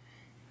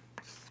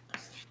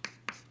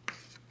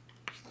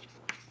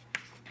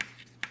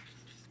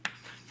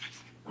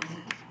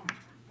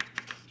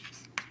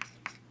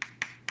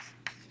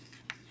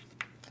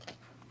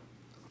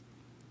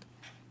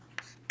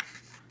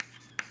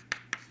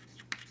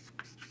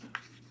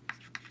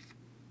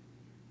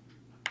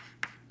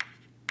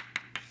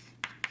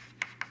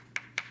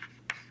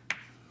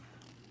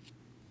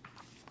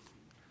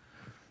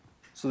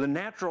 So the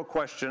natural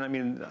question, I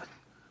mean,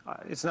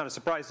 it's not a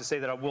surprise to say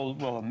that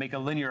we'll make a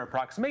linear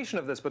approximation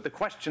of this, but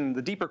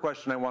the deeper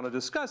question I want to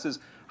discuss is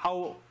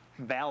how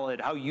valid,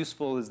 how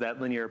useful is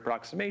that linear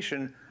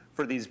approximation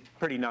for these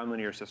pretty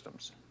nonlinear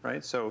systems,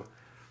 right? So,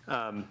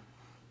 we're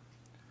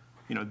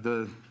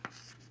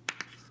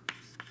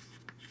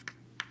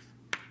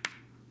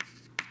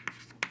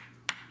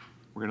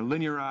going to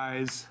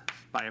linearize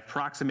by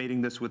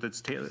approximating this with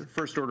its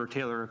first order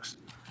Taylor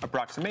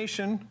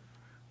approximation.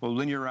 We'll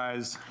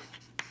linearize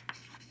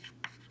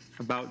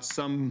about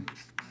some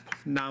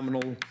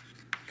nominal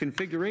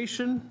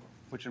configuration,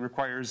 which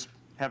requires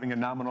having a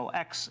nominal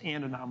x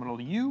and a nominal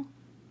u.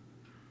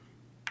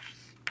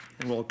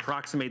 And we'll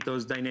approximate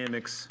those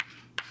dynamics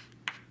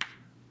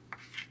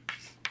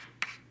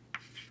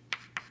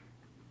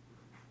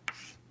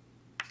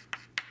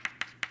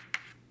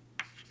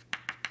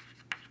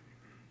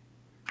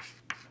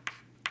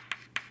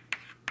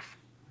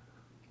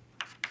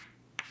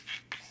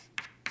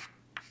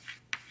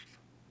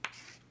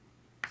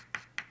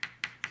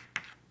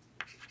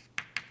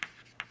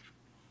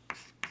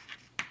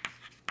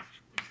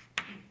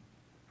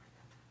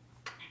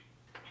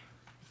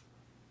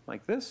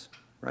like this,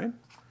 right?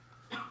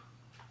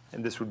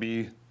 And this would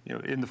be,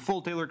 in the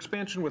full Taylor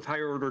expansion with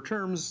higher order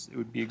terms, it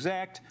would be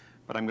exact.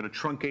 but I'm going to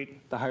truncate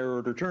the higher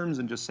order terms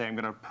and just say I'm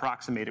going to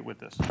approximate it with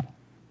this.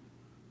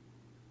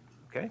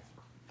 Okay?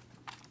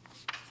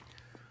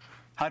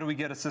 How do we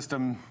get a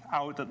system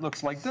out that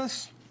looks like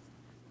this?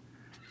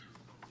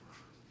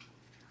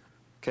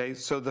 Okay,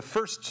 so the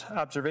first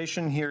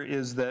observation here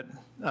is that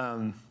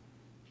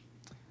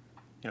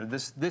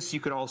this you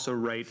could also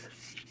write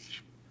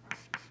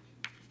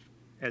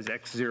as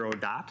x0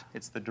 dot.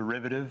 It's the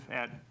derivative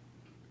at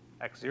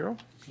x0,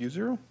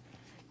 u0.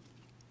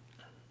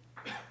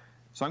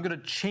 So I'm going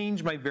to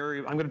change my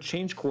variable. I'm going to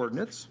change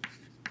coordinates.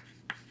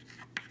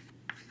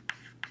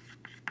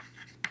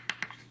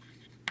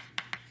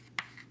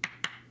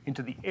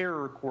 Into the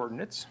error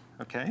coordinates,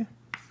 okay?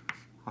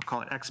 I'll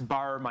call it x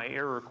bar my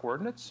error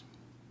coordinates,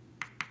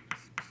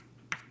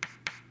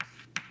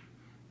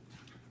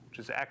 which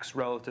is x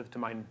relative to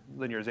my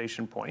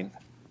linearization point.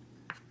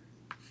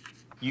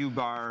 U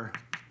bar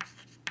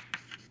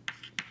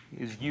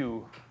is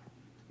u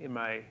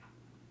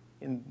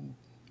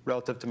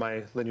relative to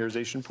my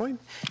linearization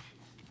point.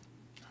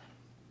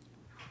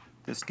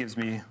 This gives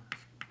me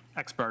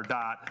x bar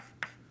dot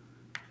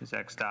is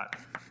x dot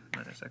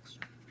minus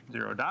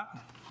x0 dot.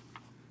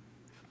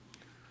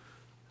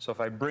 So if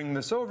I bring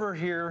this over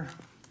here,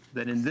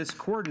 then in this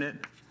coordinate,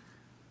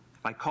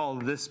 if I call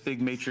this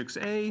big matrix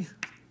A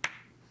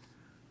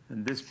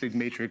and this big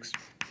matrix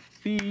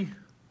B,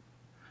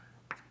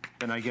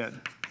 then I get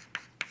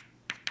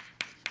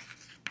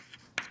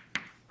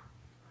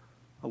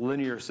a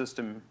linear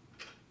system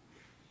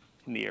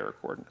in the error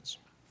coordinates.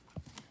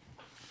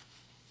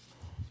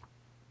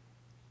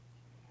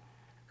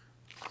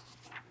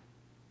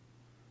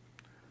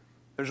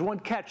 There's one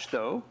catch,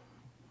 though.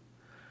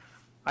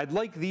 I'd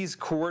like these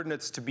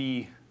coordinates to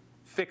be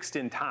fixed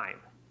in time.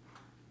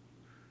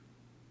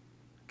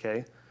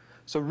 Okay?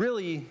 So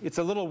really, it's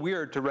a little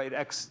weird to write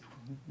x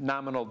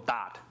nominal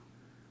dot,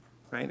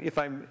 right?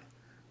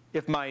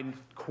 If my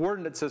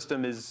coordinate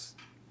system is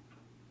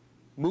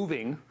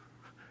moving,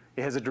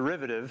 it has a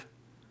derivative,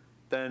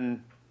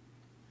 then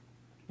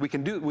we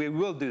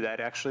will do that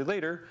actually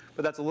later,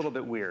 but that's a little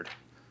bit weird.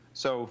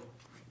 So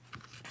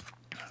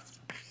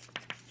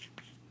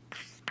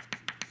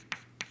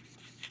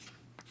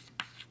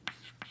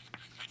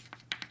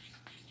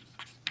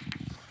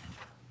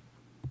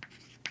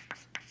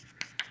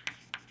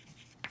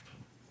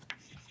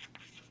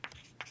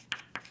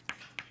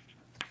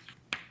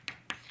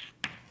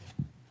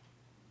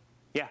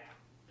yeah.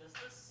 Does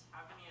this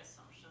have any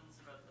assumptions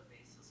about the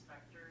basis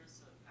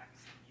vectors of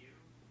x and u?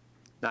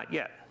 Not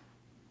yet.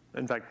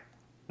 In fact,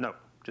 no.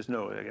 Just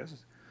no, I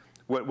guess.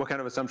 What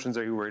kind of assumptions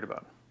are you worried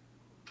about?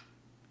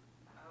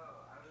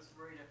 Oh, I was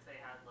worried if they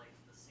had like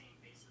the same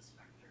basis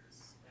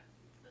vectors if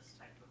this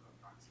type of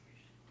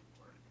approximation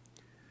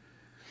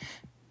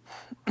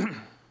would work.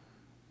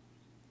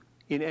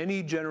 In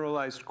any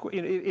generalized,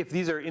 if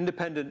these are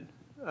independent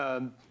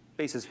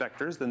basis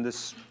vectors, then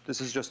this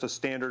is just a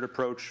standard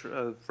approach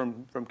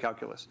from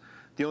calculus.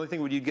 The only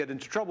thing you'd get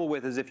into trouble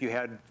with is if you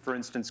had, for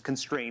instance,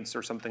 constraints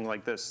or something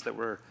like this that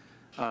were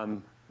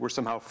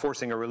somehow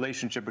forcing a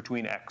relationship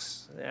between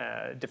x,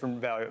 different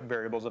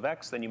variables of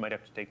x, then you might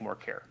have to take more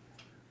care.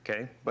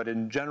 Okay, but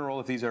in general,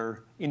 if these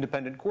are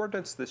independent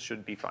coordinates, this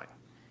should be fine.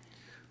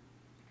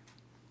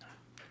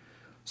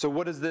 So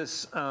what does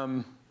this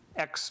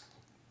x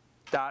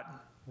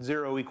dot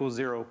 0 equals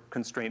 0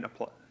 constraint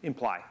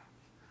imply?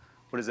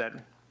 What does that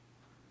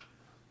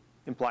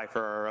imply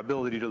for our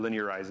ability to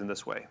linearize in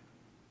this way?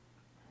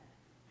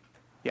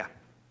 Yeah?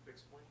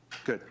 Fixed point?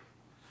 Good.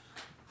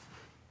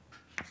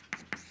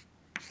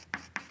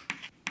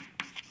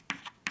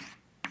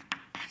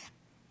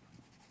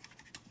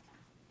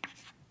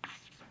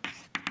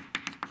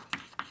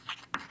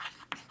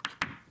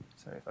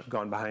 Sorry if I've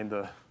gone behind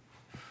the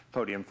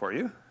podium for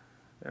you.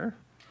 There.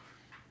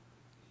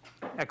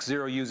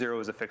 x0,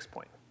 u0 is a fixed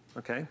point,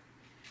 okay?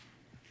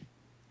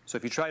 So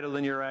if you try to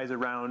linearize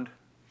around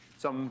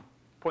some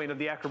point of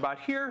the Acrobat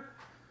here,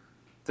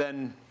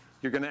 then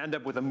you're going to end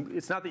up with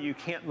it's not that you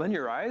can't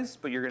linearize,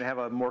 but you're going to have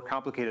a more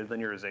complicated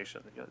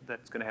linearization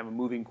that's going to have a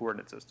moving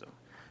coordinate system.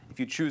 If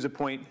you choose a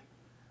point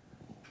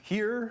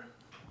here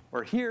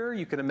or here,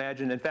 you can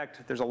imagine, in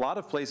fact, there's a lot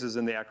of places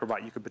in the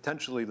Acrobat you could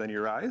potentially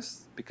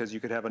linearize because you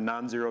could have a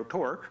non-zero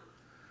torque.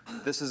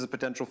 This is a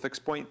potential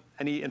fixed point.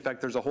 In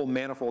fact, there's a whole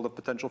manifold of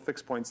potential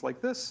fixed points like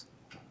this,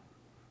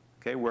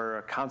 okay, where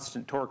a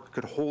constant torque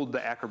could hold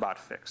the Acrobat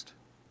fixed.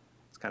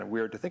 It's kind of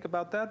weird to think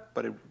about that,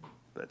 but it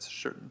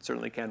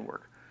certainly can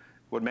work.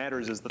 What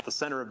matters is that the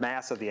center of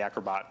mass of the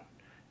Acrobat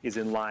is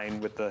in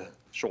line with the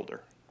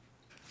shoulder,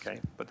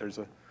 okay? But there's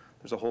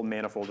a whole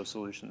manifold of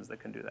solutions that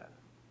can do that.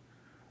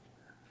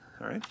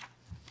 All right?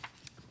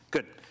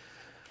 Good.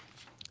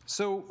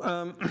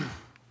 So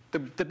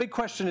the big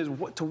question is,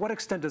 to what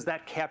extent does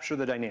that capture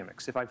the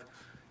dynamics? If I've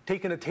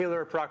taken a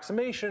Taylor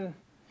approximation,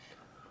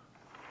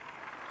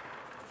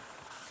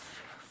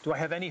 do I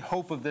have any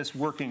hope of this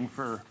working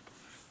for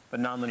the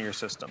nonlinear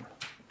system?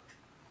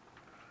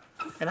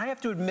 And I have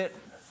to admit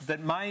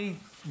that my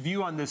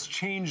view on this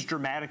changed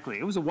dramatically.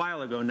 It was a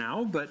while ago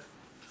now, but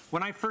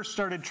when I first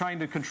started trying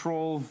to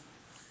control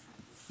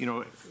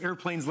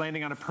airplanes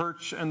landing on a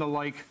perch and the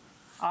like.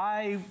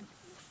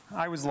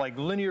 I was like,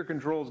 linear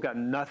control's got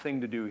nothing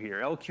to do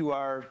here.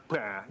 LQR,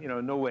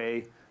 no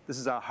way. This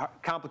is a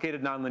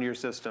complicated nonlinear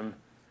system.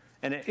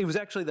 And it was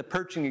actually the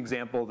perching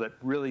example that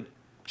really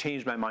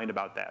changed my mind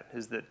about that,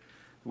 is that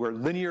where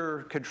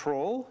linear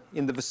control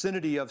in the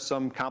vicinity of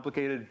some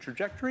complicated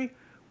trajectory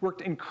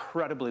worked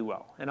incredibly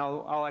well. And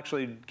I'll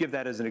actually give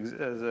that as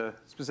a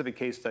specific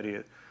case study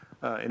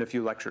in a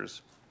few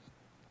lectures.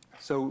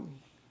 So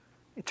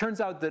it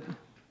turns out that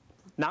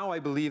now I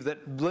believe that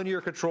linear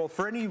control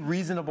for any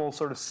reasonable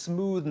sort of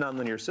smooth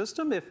nonlinear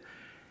system, if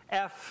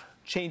f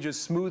changes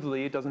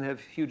smoothly, it doesn't have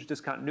huge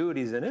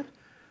discontinuities in it,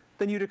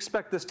 then you'd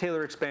expect this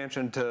Taylor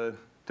expansion to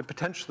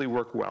potentially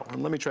work well.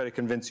 And let me try to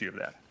convince you of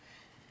that.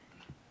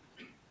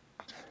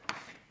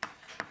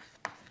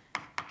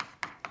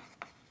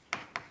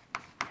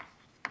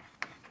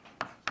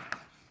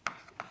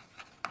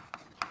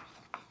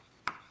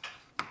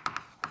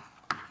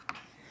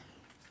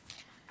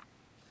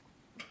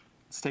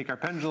 Let's take our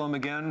pendulum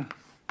again.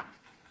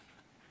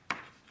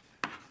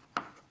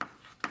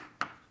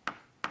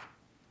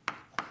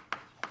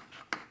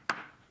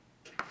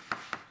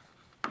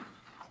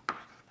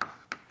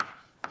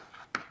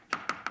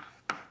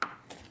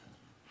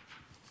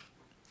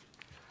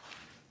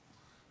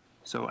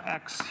 So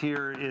x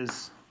here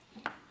is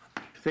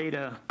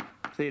theta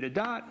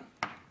dot,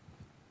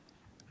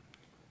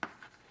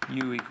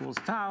 u equals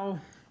tau.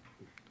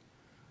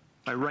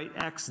 If I write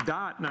x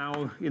dot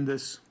now in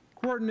this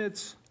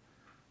coordinates,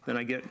 then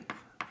I get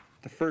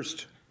the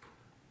first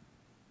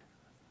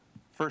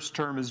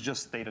term is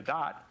just theta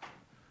dot.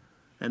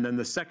 And then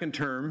the second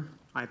term,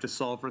 I have to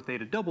solve for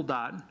theta double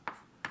dot.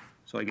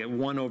 So I get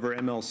 1 over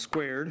ml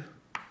squared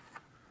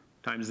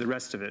times the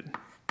rest of it,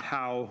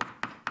 tau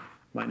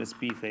minus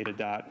b theta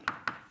dot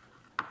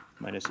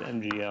minus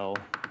mgl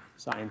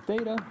sine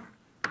theta.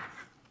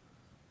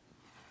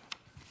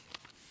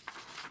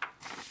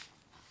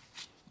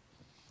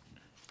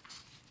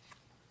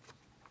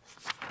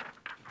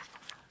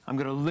 I'm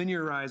going to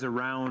linearize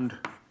around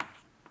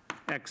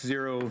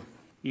x0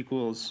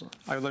 equals,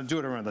 I'll do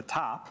it around the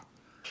top.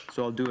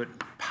 So I'll do it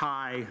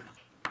pi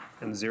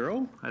and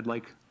 0. I'd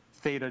like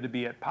theta to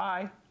be at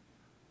pi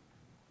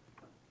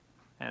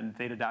and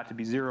theta dot to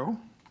be 0.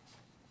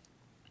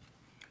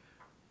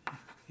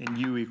 And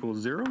u equals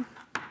 0.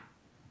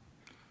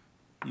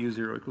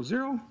 u0 equals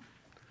 0.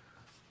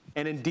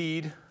 And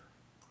indeed,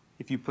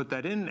 if you put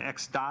that in,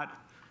 x dot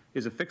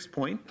is a fixed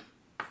point.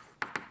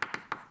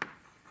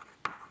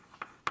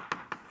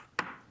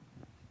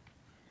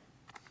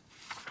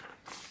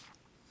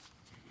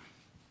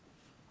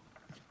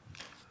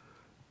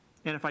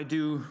 And if I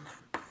do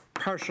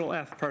partial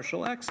f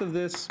partial x of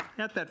this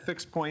at that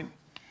fixed point,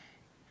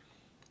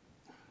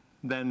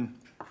 then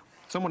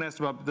someone asked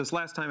about this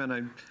last time,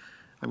 and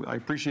I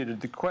appreciated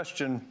the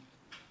question.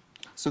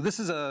 So this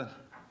is a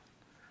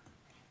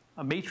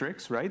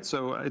matrix, right?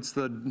 So it's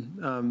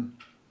the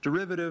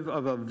derivative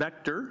of a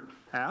vector,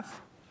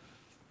 f,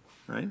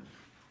 right?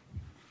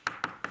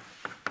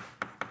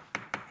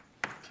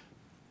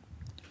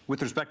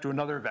 With respect to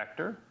another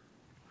vector.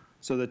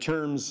 So the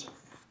terms,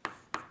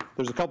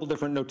 there's a couple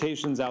different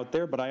notations out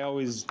there, but I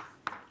always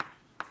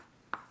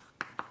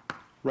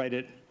write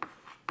it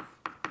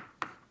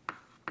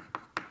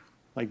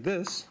like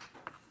this,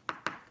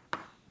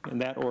 in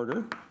that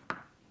order.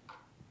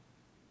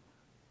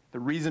 The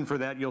reason for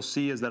that, you'll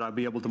see, is that I'll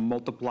be able to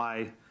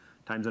multiply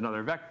times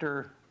another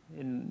vector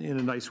in a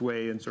nice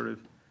way, and sort of,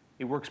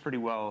 it works pretty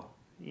well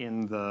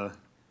in the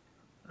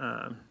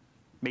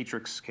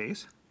matrix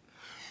case,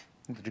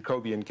 in the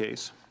Jacobian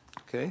case,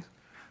 okay?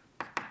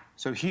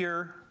 So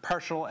here,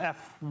 partial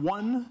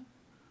f1,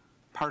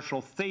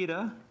 partial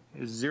theta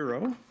is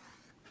 0.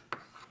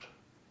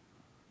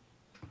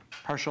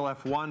 Partial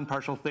f1,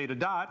 partial theta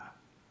dot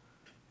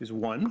is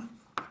 1.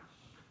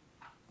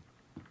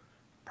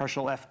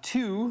 Partial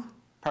f2,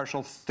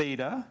 partial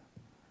theta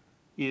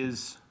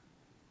is,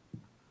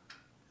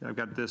 I've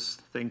got this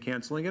thing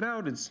canceling it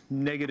out, it's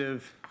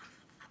negative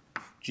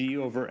g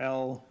over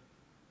L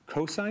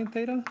cosine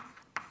theta.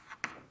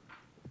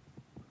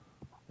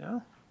 Yeah.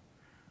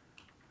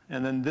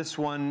 And then this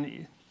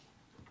one,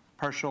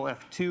 partial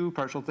f2,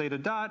 partial theta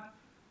dot,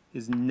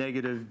 is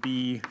negative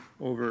b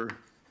over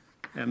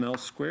ml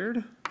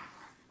squared.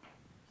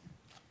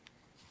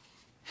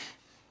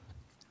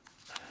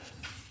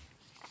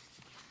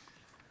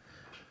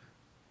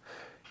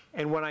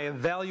 And when I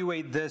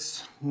evaluate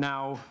this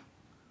now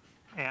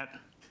at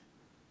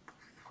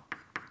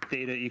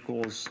theta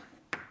equals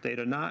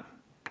theta naught,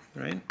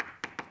 right?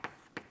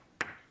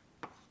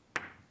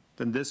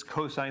 Then this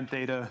cosine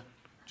theta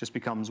just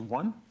becomes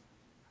 1.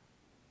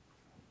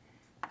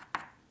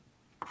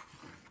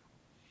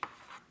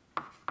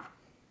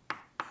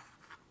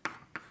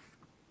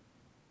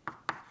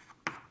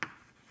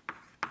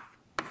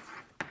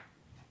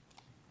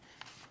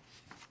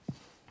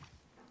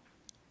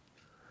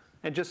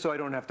 And just so I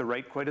don't have to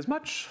write quite as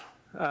much,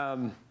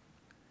 I'm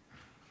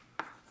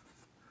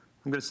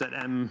going to set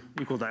m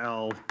equal to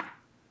L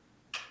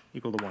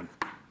equal to 1,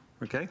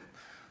 okay?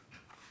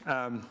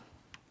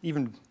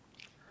 Even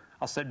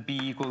I'll set b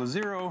equal to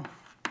 0.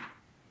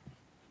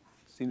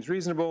 Seems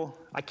reasonable.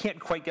 I can't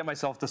quite get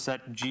myself to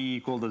set g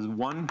equal to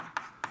 1.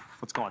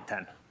 Let's call it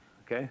 10,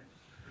 okay?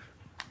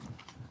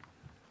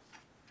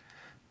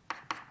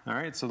 All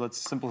right, so let's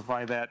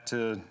simplify that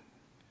to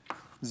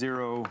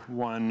 0,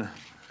 1,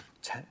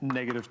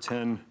 negative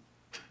 10.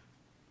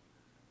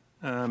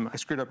 I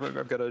screwed up.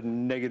 I've got a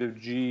negative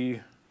g.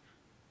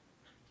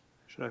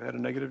 Should I have had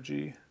a negative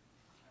g?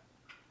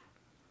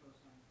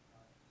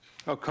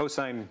 Oh,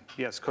 cosine,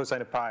 yes,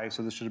 cosine of pi,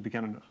 so this should have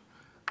become,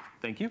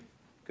 thank you,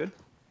 good.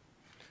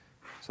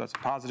 So that's a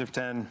positive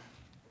 10.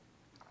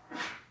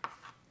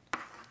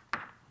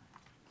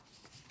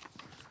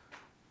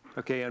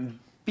 Okay, and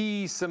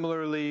b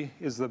similarly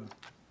is the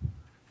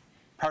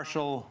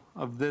partial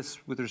of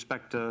this with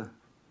respect to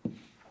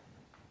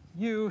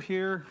u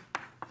here,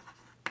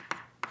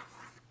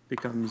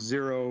 becomes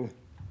 0,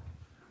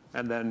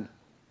 and then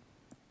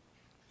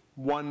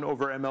 1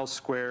 over ml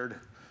squared,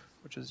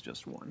 which is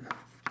just 1.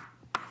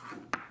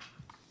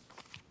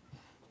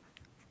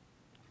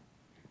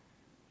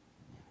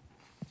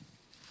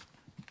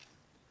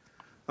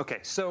 Okay,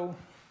 so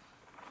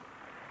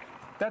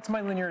that's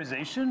my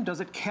linearization. Does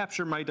it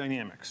capture my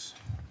dynamics?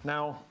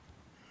 Now,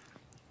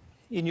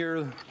 in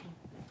your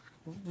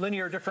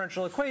linear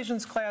differential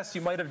equations class,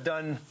 you might have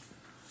done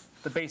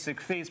the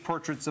basic phase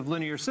portraits of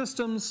linear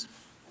systems.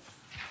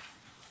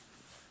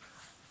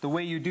 The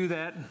way you do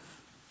that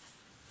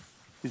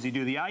is you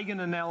do the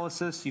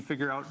eigenanalysis. You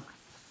figure out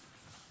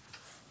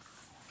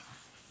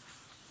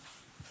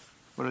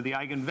what are the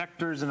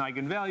eigenvectors and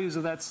eigenvalues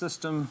of that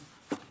system.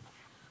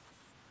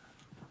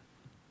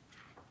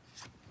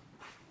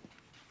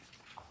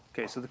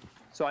 Okay,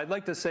 so I'd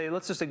like to say,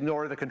 let's just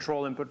ignore the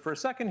control input for a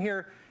second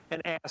here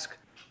and ask,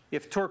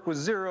 if torque was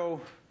 0,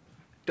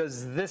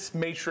 does this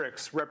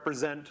matrix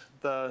represent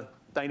the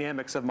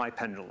dynamics of my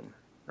pendulum,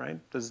 right?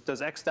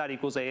 Does x dot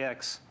equals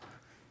ax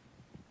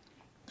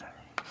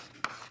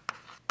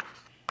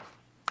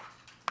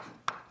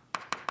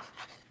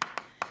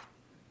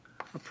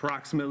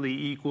approximately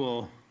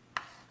equal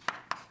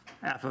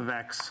f of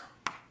x,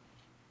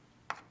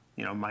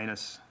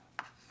 minus,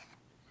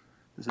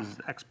 this is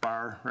x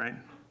bar, right?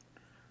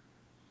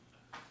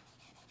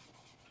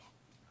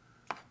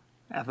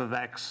 F of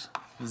x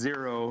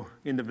 0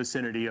 in the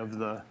vicinity of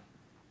that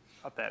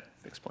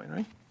fixed point,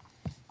 right?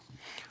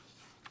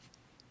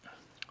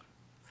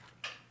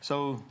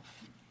 So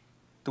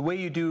the way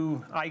you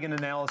do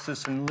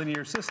eigenanalysis in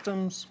linear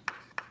systems,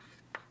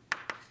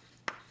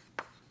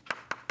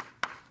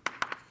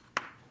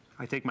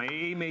 I take my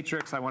A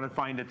matrix, I want to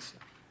find its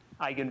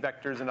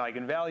eigenvectors and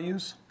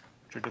eigenvalues,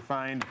 which are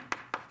defined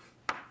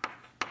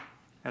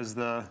as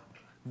the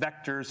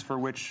vectors for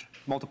which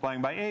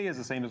multiplying by A is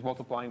the same as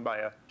multiplying by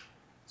a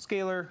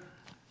scalar,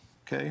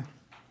 okay?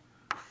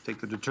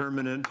 Take the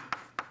determinant,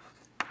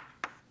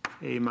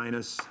 A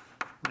minus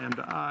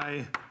lambda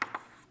I,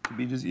 to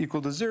be just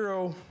equal to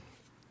 0.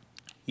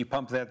 You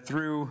pump that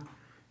through,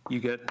 you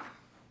get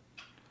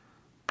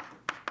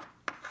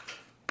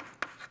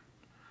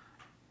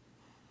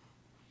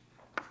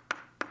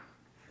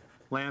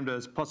lambda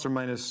is plus or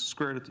minus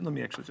square root, let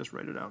me actually just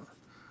write it out.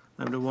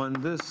 Lambda 1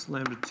 this,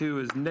 lambda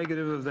 2 is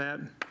negative of that,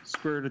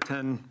 square root of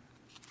 10.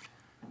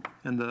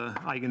 And the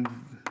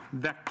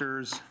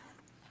eigenvectors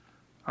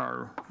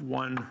are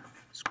 1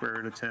 square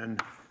root of 10.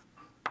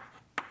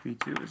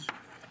 V2 is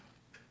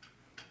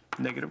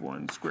negative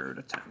 1 square root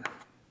of 10.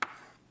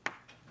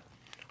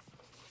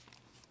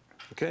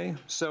 Okay,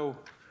 so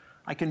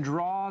I can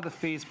draw the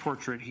phase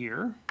portrait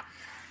here.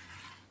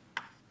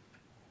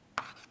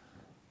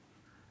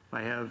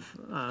 I have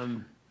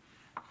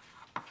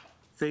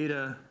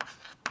theta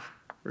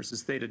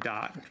versus theta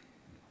dot.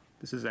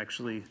 This is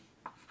actually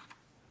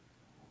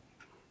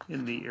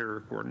in the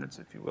error coordinates,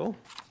 if you will.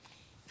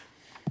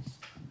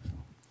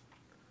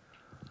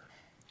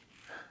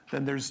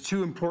 Then there's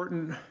two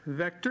important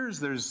vectors.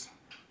 There's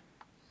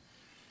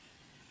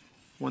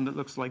one that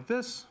looks like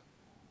this,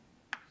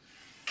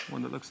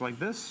 one that looks like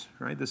this,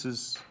 right? This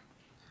is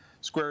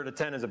square root of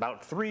 10 is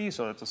about 3,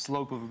 so it's a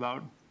slope of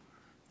about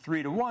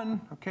 3 to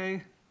 1,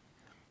 okay?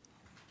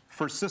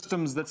 For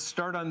systems that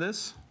start on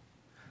this,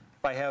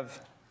 if I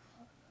have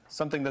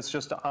something that's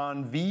just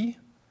on V,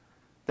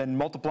 then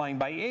multiplying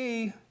by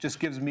A just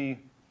gives me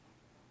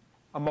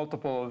a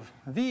multiple of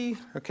V,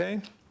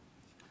 okay?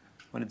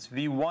 When it's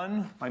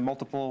V1, my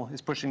multiple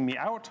is pushing me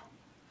out.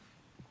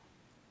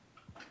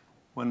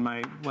 When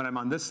I'm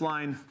on this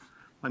line,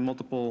 my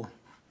multiple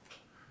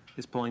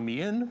is pulling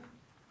me in.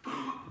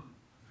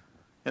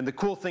 And the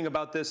cool thing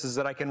about this is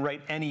that I can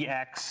write any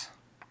x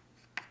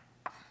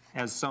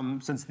as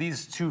since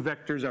these two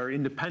vectors are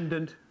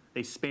independent,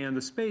 they span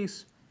the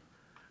space,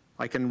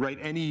 I can write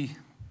any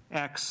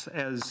x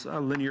as a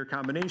linear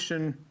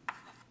combination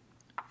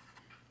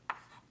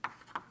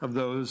of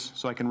those.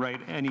 So I can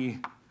write any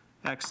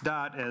x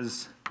dot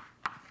as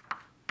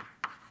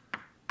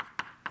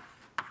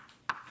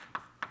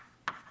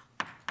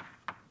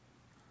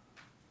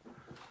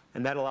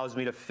and that allows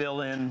me to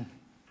fill in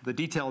the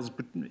details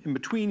in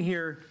between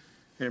here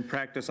And in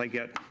practice, I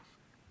get,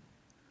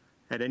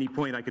 at any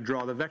point, I could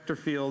draw the vector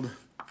field.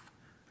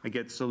 I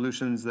get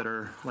solutions that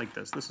are like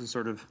this. This is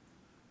sort of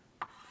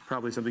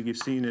probably something you've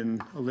seen in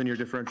a linear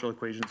differential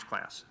equations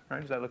class,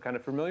 right? Does that look kind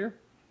of familiar?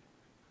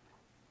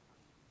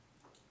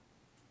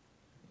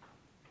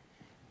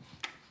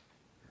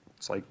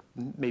 It's like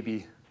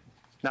maybe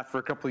not for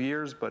a couple of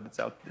years, but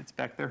it's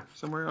back there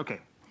somewhere. Okay.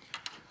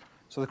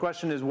 So the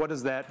question is,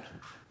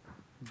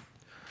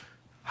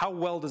 how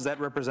well does that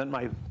represent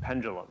my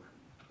pendulum?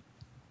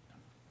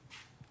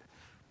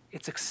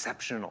 It's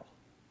exceptional.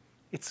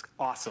 It's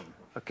awesome,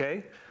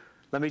 okay?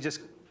 Let me just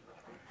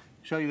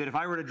show you that if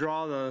I were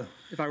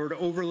to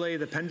overlay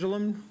the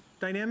pendulum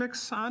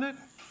dynamics on it,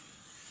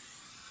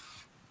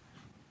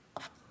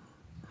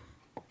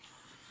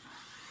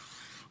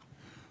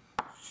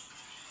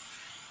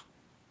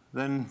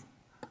 then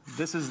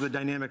this is the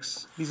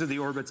dynamics, these are the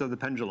orbits of the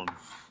pendulum.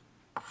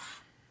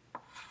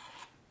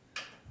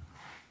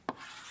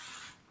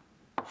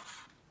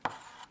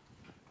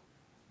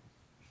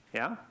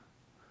 Yeah?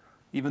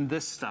 Even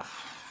this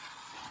stuff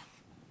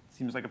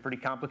seems like a pretty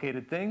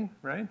complicated thing,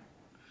 right?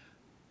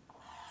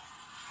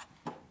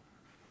 Of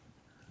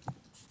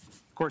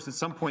course, at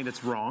some point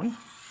it's wrong,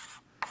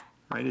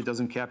 right? It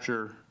doesn't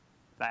capture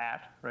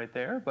that right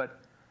there,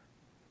 but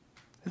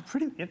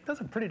it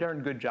does a pretty darn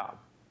good job,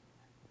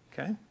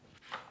 okay?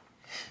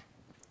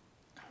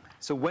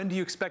 So when do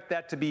you expect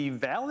that to be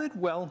valid?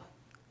 Well,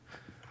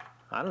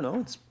 I don't know,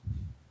 it's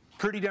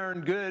pretty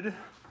darn good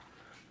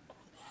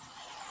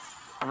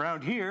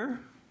around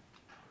here.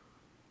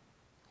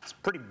 It's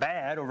pretty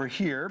bad over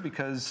here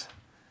because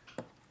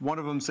one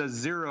of them says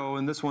 0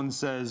 and this one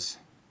says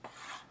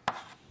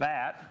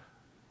that,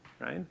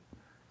 right?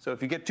 So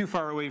if you get too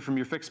far away from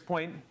your fixed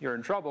point, you're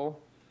in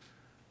trouble,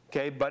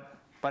 okay? But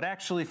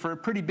actually for a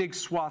pretty big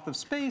swath of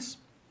space,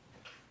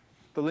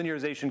 the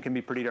linearization can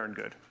be pretty darn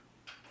good,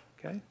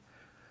 okay?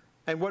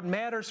 And what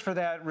matters for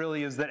that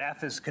really is that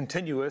f is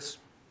continuous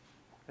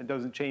and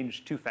doesn't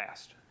change too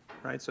fast,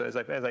 right? So as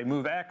I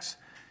move x,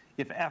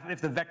 if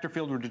the vector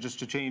field were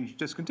to change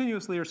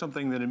discontinuously or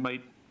something, then it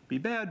might be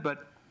bad,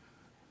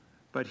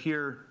 but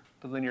here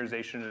the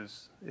linearization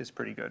is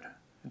pretty good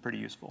and pretty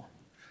useful.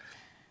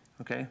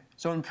 Okay,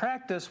 so in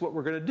practice, what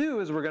we're going to do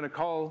is we're going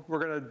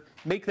to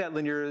make that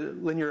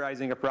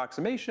linearizing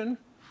approximation.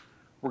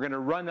 We're going to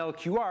run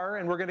LQR,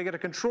 and we're going to get a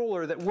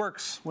controller that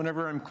works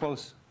whenever I'm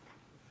close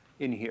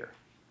in here.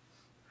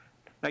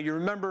 Now you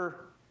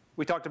remember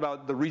we talked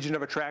about the region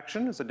of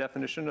attraction as a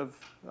definition of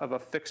a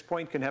fixed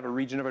point can have a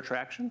region of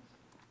attraction.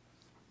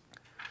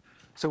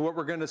 So what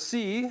we're going to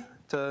see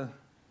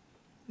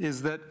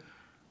is that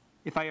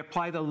if I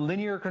apply the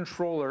linear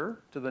controller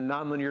to the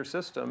nonlinear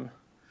system,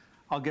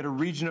 I'll get a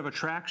region of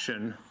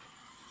attraction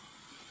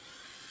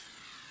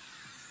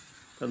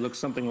that looks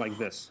something like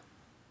this.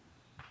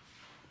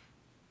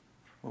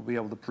 We'll be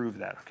able to prove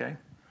that, okay?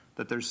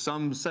 That there's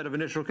some set of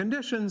initial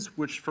conditions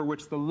for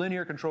which the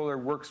linear controller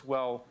works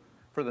well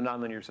for the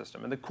nonlinear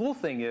system. And the cool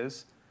thing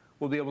is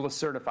we'll be able to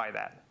certify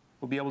that.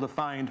 We'll be able to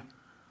find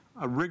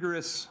a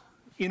rigorous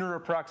inner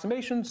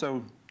approximation,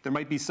 so there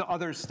might be some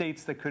other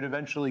states that could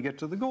eventually get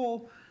to the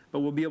goal,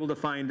 but we'll be able to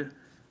find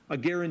a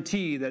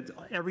guarantee that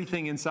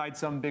everything inside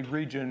some big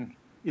region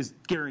is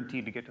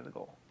guaranteed to get to the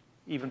goal,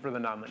 even for the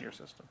nonlinear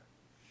system.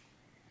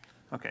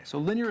 Okay, so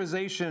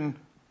linearization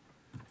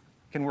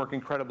can work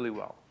incredibly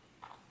well.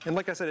 And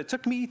like I said, it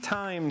took me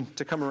time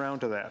to come around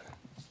to that.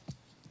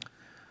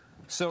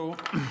 So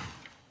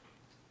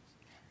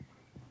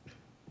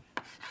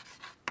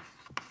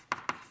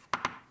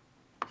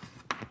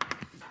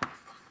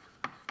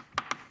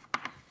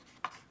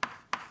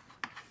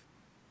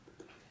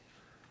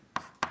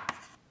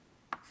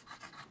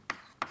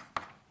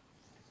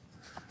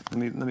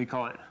let me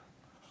call it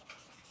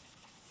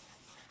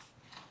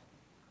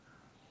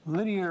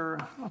linear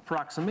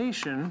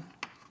approximation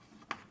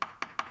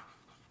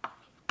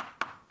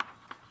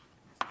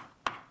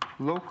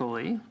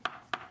locally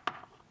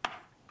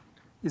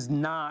is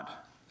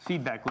not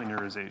feedback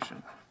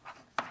linearization.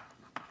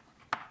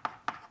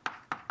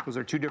 Those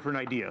are two different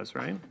ideas,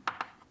 right?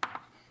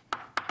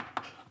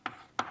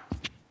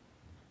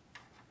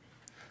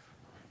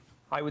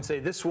 I would say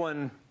this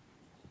one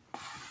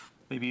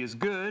maybe is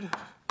good.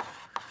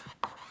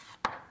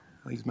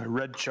 I'll use my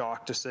red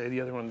chalk to say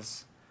the other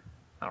one's,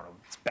 I don't know,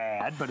 it's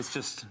bad, but it's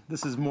just,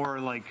 this is more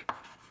like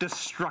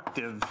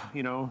destructive,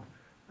 you know.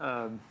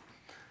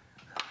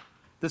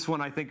 This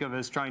one I think of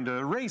as trying to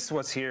erase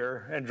what's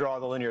here and draw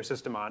the linear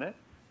system on it.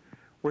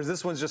 Whereas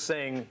this one's just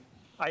saying,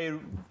 I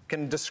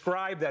can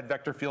describe that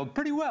vector field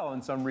pretty well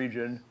in some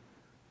region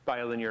by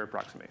a linear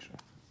approximation,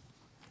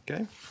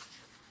 okay?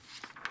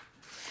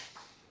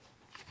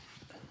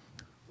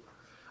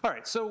 All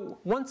right, so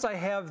once I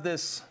have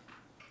this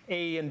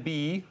A and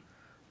B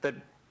that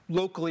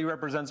locally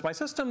represents my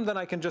system, then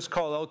I can just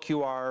call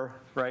LQR,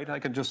 right? I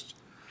can just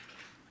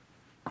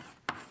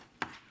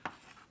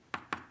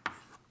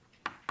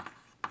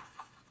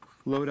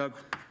load up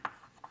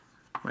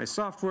my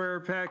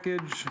software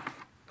package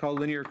called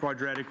linear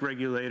quadratic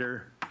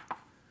regulator.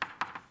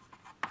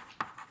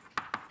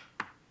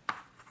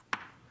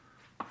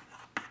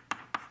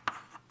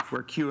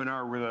 where Q and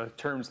R were the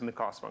terms in the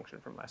cost function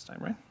from last time,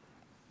 right?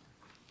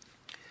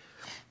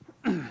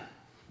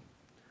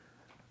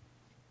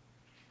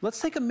 Let's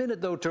take a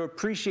minute, though, to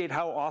appreciate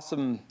how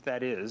awesome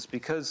that is,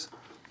 because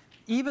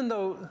even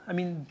though, I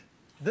mean,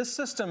 this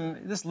system,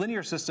 this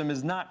linear system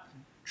is not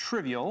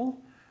trivial,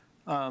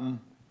 and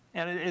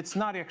it's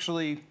not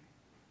actually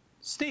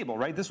stable,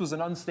 right? This was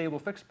an unstable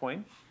fixed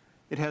point.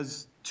 It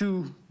has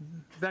two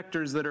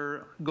vectors that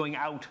are going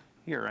out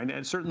here,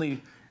 and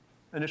certainly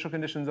initial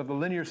conditions of the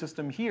linear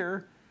system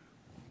here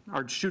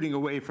are shooting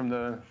away from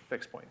the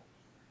fixed point.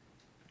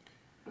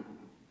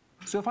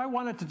 So if I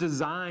wanted to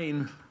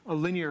design a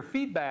linear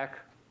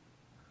feedback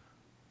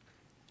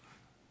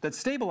that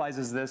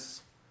stabilizes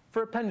this,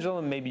 for a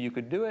pendulum, maybe you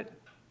could do it,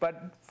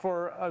 but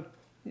for an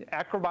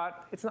Acrobot,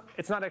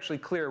 it's not actually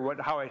clear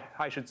how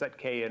I should set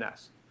K and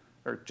S,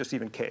 or just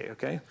even K,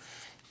 okay?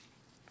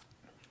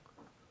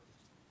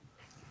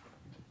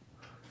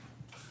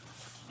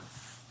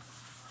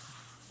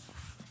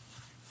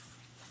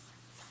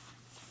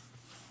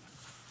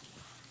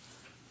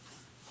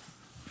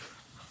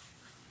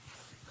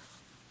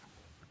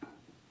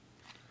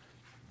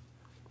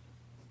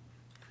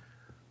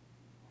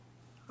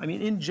 I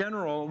mean, in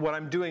general, what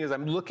I'm doing is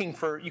I'm looking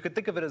for, you could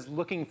think of it as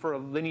looking for a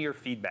linear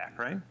feedback,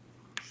 right?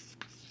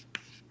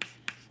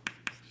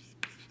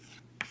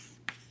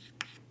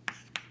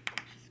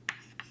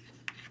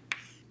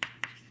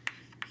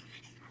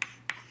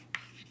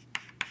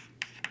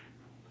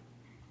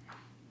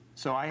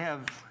 So I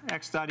have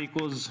x dot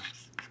equals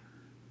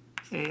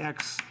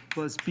ax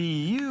plus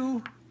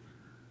bu.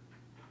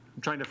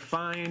 I'm trying to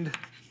find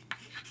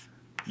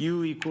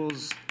u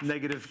equals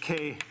negative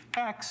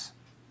kx.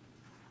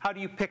 How do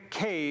you pick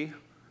k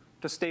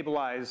to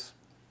stabilize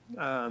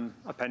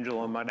a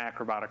pendulum, an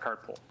Acrobot, a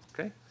cart pole?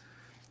 Okay?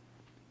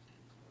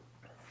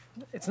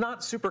 It's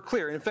not super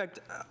clear. In fact,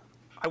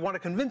 I want to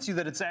convince you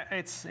that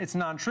it's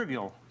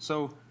non-trivial.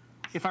 So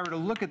if I were to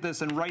look at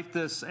this and write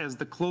this as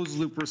the closed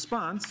loop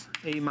response,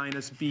 a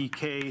minus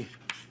bk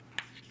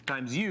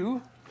times u,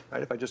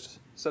 right? If I just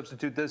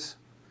substitute this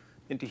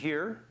into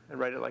here and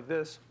write it like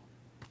this,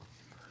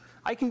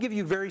 I can give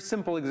you very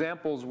simple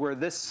examples where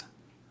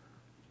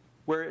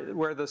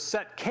where the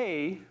set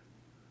k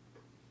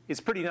is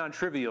pretty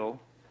non-trivial.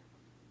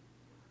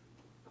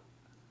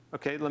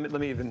 Okay, let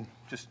me even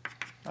just,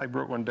 I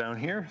wrote one down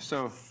here.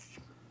 So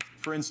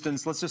for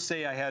instance, let's just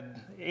say I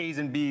had a's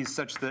and b's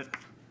such that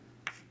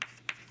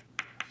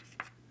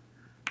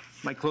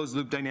my closed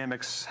loop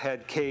dynamics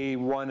had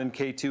k1 and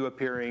k2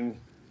 appearing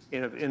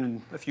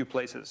in a few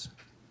places.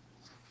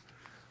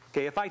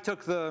 Okay, if I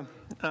took the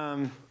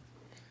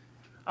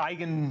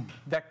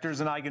eigenvectors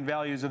and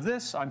eigenvalues of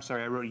this, I'm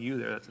sorry, I wrote a u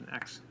there, that's an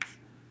x.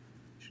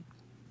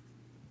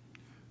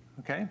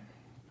 Okay.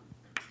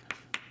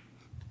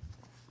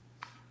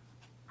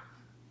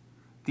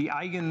 The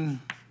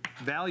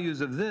eigenvalues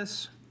of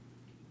this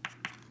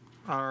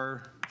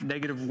are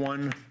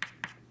 -1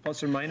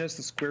 plus or minus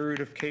the square root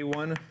of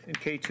k1 and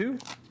k2.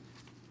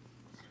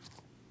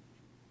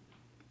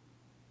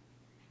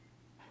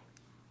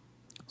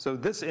 So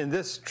in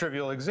this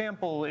trivial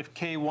example, if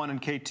k1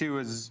 and k2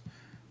 is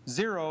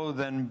 0,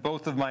 then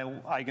both of my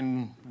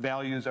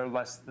eigenvalues are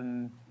less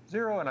than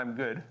 0, and I'm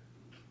good.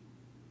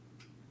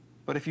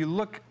 But if you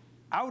look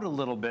out a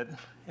little bit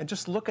and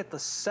just look at the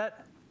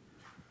set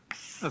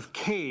of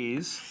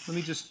k's, let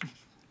me just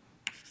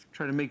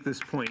try to make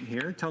this point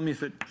here. Tell me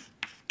if it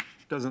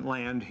doesn't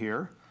land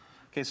here.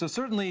 Okay, so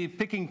certainly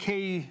picking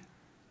k1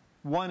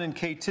 and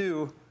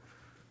k2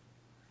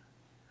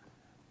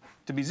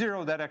 to be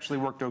 0, that actually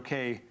worked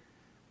okay.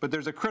 But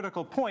there's a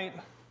critical point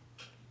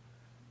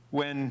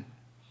when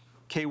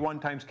k1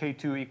 times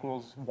k2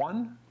 equals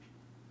 1,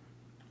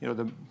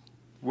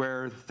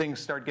 where things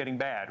start getting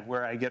bad,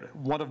 where I get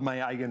one of my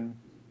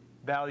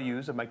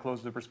eigenvalues of my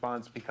closed loop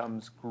response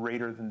becomes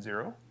greater than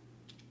 0.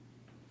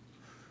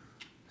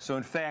 So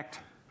in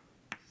fact,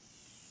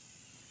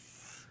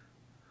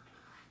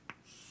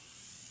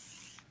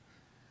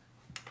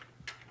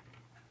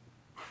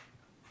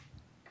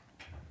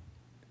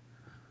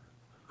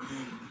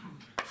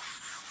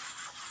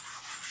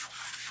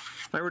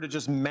 if I were to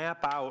just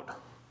map out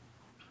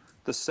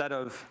the set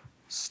of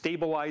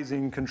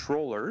stabilizing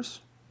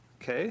controllers,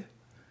 okay,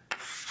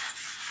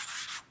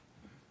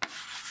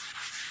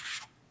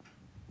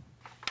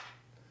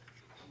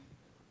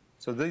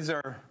 so these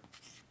are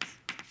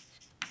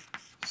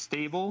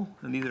stable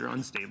and these are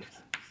unstable.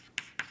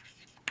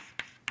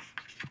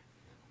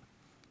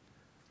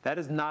 That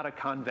is not a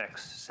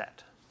convex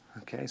set.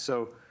 Okay,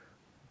 so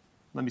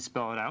let me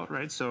spell it out,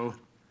 right? So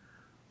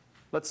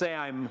let's say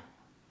I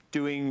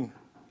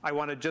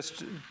want to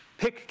just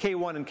pick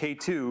k1 and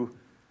k2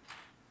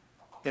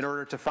 in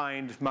order to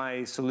find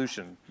my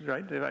solution,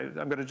 right?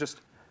 I'm going to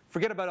just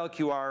forget about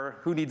LQR.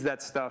 Who needs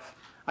that stuff?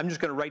 I'm just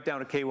going to write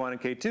down a k1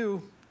 and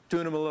k2,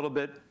 tune them a little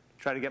bit,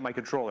 try to get my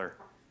controller.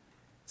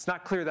 It's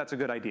not clear that's a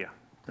good idea,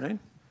 right?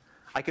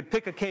 I could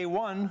pick a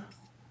k1.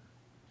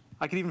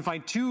 I could even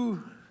find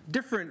two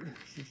different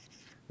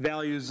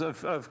values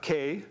of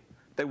k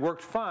that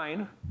worked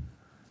fine,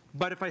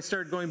 But if I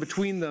start going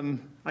between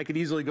them, I could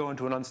easily go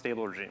into an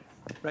unstable regime,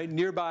 right?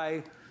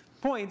 Nearby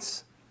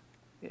points,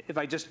 if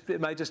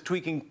am I just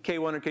tweaking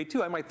K1 or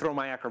K2, I might throw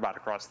my Acrobat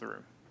across the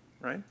room,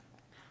 right?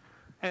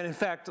 And in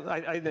fact,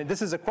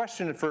 this is a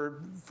question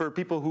for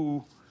people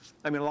who,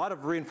 I mean, a lot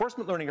of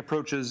reinforcement learning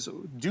approaches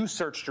do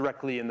search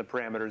directly in the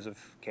parameters of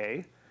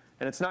K,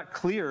 and it's not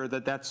clear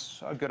that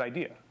that's a good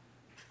idea.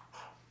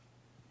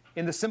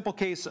 In the simple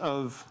case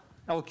of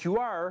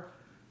LQR,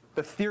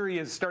 the theory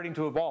is starting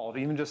to evolve.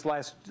 Even just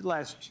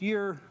last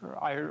year,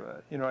 I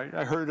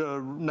heard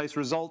a nice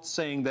result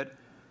saying that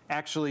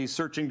actually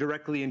searching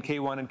directly in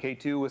K1 and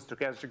K2 with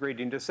stochastic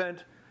gradient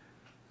descent,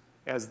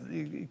 as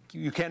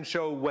you can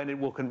show when it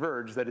will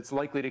converge, that it's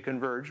likely to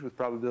converge with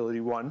probability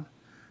 1,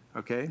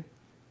 okay?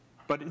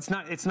 But it's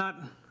not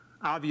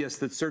obvious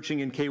that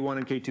searching in K1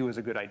 and K2 is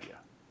a good idea.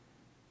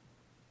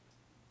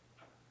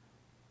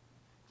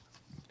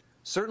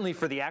 Certainly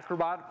for the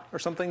Acrobat or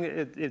something,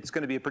 it's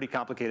going to be a pretty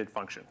complicated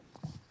function.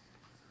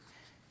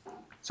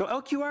 So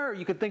LQR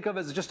you could think of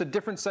as just a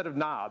different set of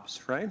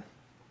knobs, right?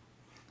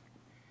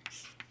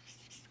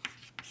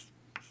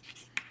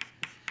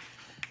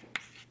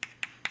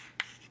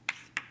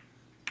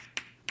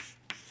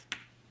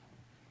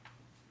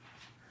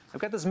 I've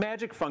got this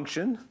magic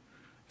function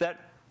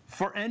that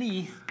for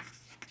any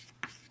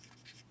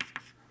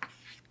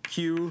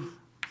Q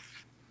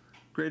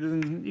greater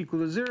than equal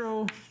to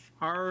 0,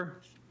 R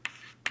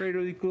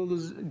greater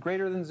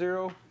than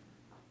 0,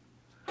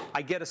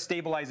 I get a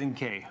stabilizing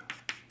K.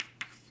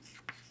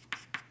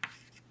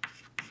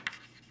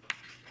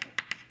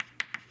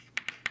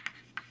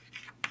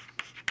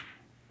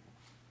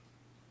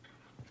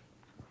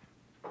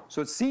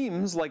 So it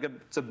seems like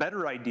it's a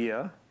better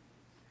idea,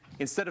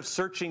 instead of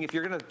searching, if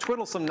you're going to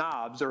twiddle some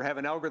knobs or have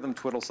an algorithm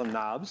twiddle some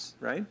knobs,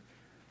 right?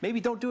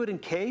 Maybe don't do it in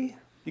K.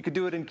 You could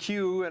do it in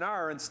Q and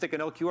R and stick an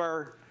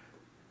LQR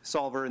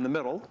solver in the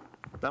middle.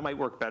 That might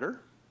work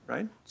better,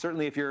 right?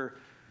 Certainly if you're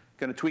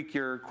going to tweak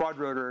your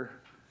quadrotor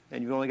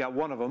and you've only got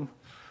one of them,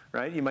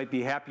 right? You might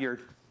be happier,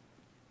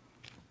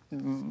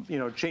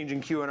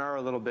 changing Q and R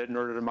a little bit in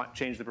order to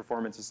change the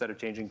performance instead of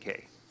changing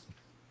K,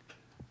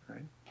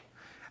 right?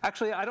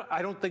 Actually,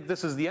 I don't think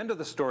this is the end of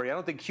the story. I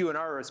don't think Q and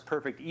R is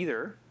perfect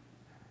either,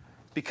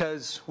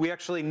 because we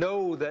actually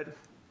know that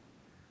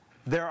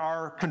there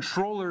are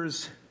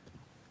controllers,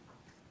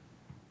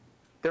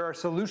 there are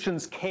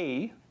solutions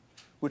K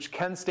which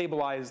can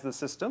stabilize the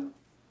system,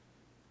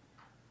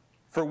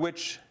 for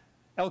which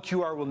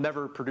LQR will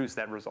never produce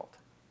that result.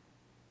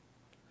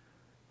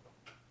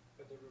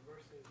 But the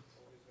reverse is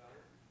always valid?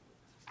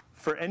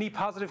 For any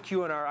positive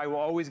Q and R, I will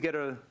always get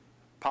a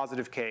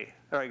positive K,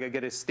 or I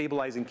get a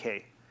stabilizing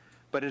K.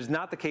 But it is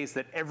not the case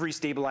that every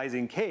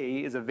stabilizing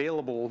K is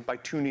available by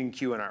tuning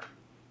Q and R.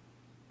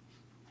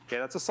 Okay,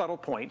 that's a subtle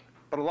point.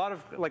 But a lot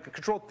of, like, a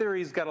controlled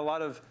theory's got a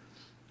lot of,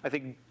 I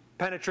think,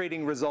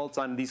 penetrating results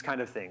on these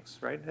kind of things,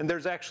 right? And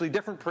there's actually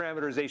different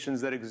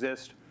parameterizations that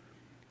exist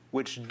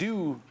which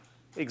do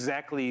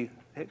exactly,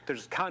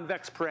 there's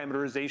convex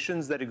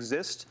parameterizations that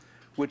exist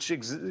which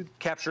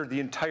capture the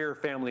entire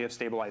family of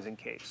stabilizing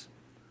Ks.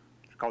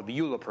 They're called the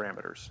Euler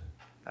parameters.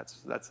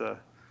 That's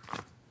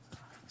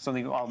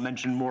something I'll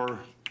mention more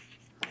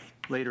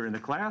later in the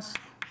class.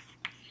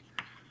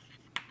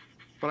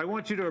 But I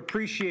want you to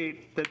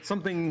appreciate that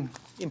something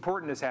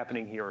important is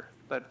happening here,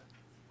 that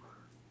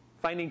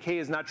finding K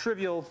is not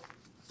trivial,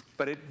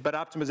 but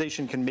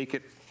optimization can make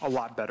it a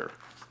lot better.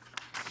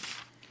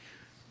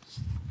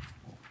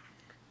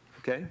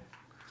 Okay?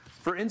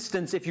 For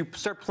instance, if you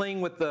start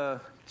playing with the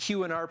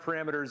Q and R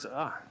parameters,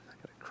 I got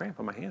a cramp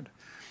on my hand.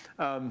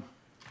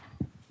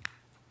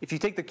 If you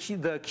take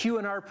the Q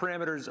and R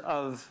parameters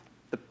of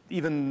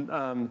even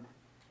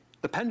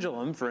the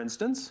pendulum, for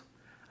instance,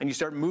 and you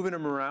start moving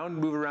them around,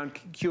 move around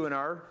Q and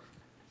R,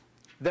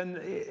 then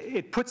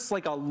it puts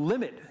like a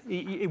limit.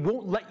 It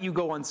won't let you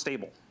go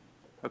unstable,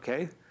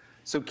 okay?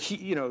 So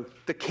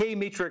the K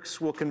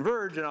matrix will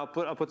converge, and I'll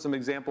put some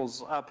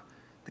examples up.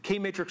 The K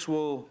matrix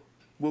will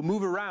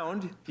move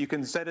around. You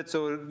can set it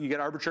so you get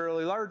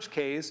arbitrarily large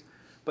Ks,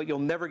 but you'll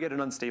never get an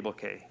unstable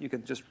K.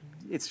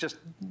 It's just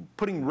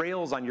putting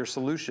rails on your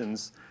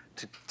solutions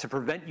to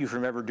prevent you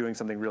from ever doing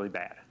something really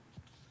bad.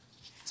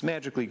 It's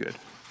magically good.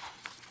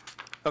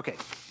 Okay.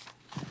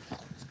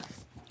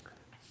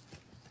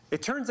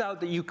 It turns out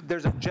that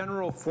there's a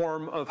general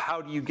form of how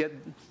do you get,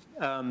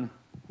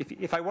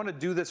 if I want to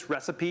do this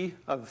recipe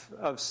of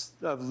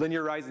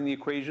linearizing the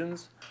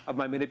equations of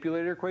my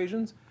manipulator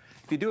equations,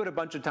 if you do it a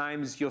bunch of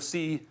times, you'll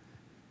see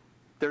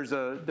there's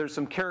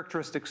some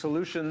characteristic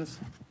solutions.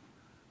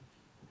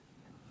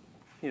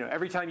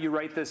 Every time you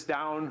write this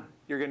down,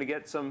 you're going to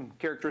get some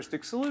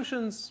characteristic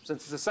solutions.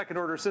 Since it's a second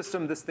order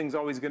system, this thing's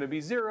always going to be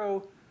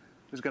 0.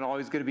 There's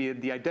always going to be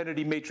the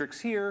identity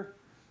matrix here.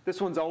 This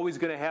one's always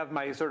going to have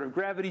my sort of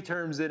gravity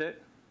terms in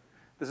it.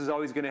 This is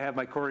always going to have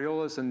my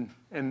Coriolis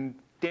and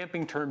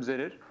damping terms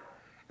in it.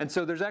 And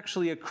so there's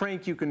actually a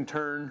crank you can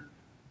turn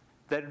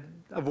that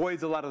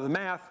avoids a lot of the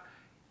math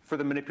for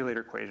the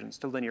manipulator equations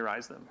to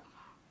linearize them.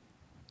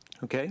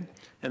 Okay?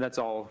 And that's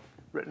all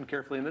written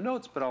carefully in the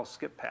notes, but I'll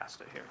skip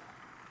past it here.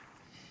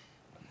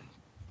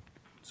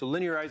 So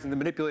linearizing the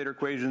manipulator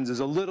equations is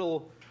a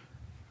little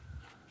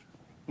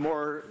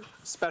more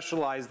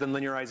specialized than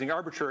linearizing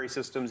arbitrary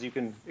systems. You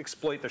can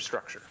exploit their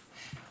structure.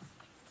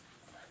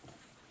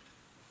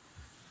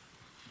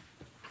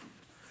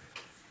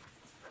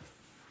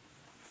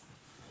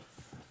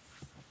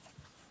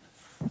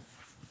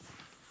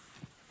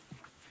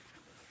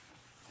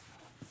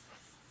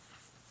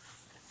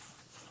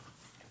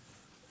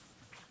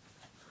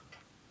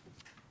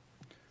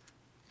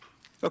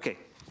 Okay,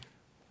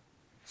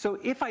 so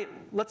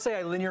let's say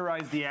I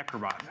linearize the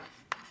Acrobot.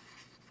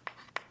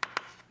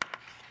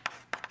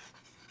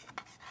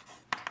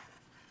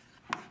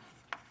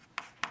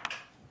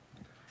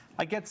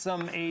 I get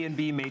some A and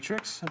B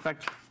matrix. In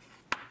fact,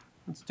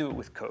 let's do it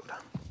with code.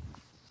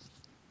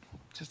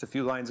 Just a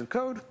few lines of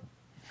code.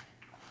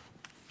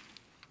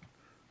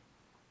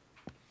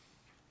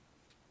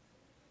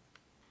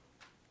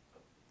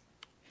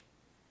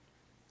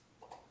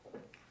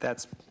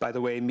 That's, by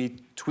the way, me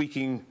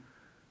tweaking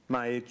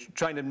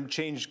trying to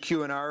change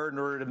Q and R in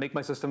order to make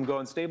my system go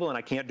unstable, and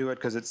I can't do it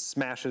because it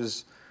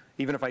smashes.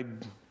 Even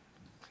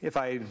if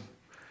I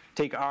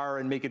take R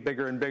and make it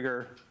bigger and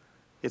bigger,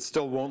 it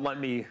still won't let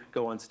me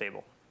go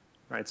unstable,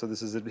 right? So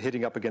this is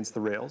hitting up against the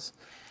rails.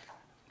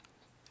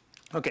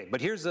 Okay,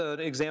 but here's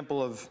an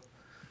example of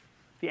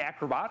the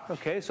Acrobat.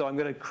 Okay, so I'm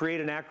going to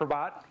create an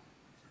Acrobat.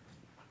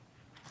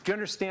 Do you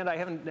understand? I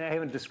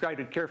haven't described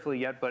it carefully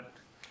yet, but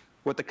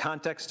what the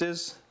context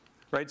is,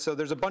 right? So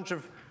there's a bunch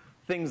of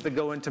things that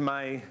go into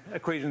my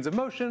equations of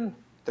motion.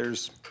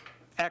 There's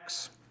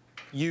x,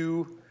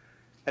 u.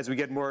 As we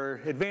get more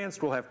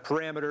advanced, we'll have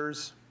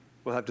parameters,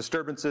 we'll have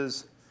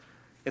disturbances.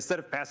 Instead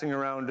of passing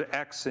around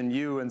x and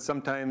u and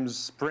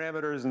sometimes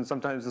parameters and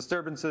sometimes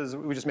disturbances,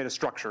 we just made a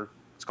structure.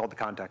 It's called the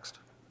context.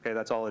 Okay,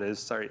 that's all it is.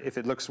 Sorry if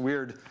it looks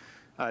weird.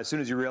 As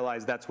soon as you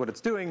realize that's what it's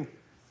doing,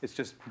 it's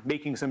just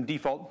making some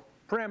default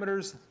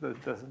parameters.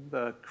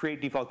 The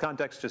create default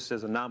context just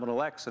says a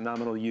nominal x, a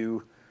nominal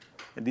u.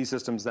 In these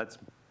systems, that's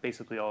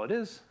basically all it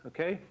is,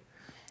 okay?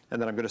 And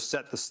then I'm going to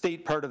set the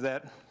state part of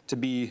that to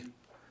be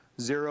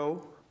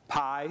 0,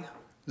 pi,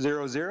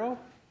 0, 0,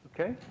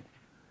 okay?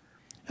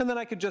 And then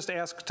I could just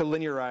ask to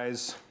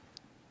linearize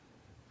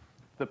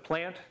the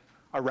plant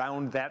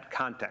around that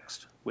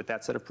context with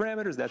that set of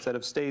parameters, that set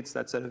of states,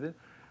 that set of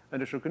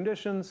initial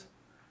conditions.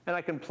 And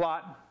I can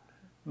plot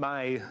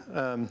my,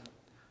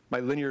 my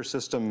linear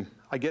system.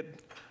 I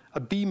get a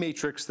B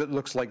matrix that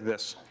looks like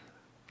this.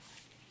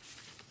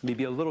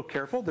 Maybe a little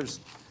careful. There's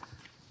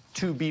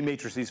two B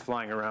matrices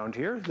flying around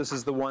here. This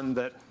is the one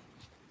that,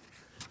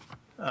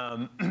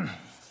 that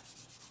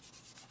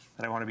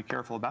I want to be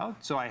careful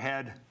about. So I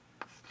had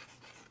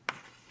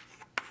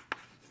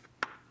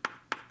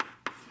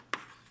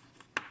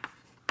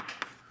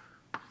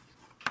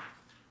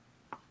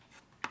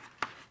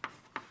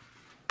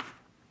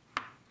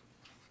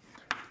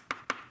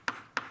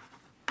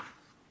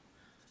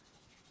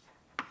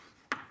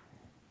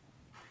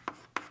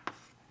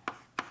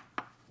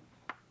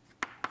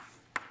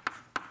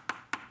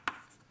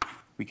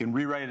we can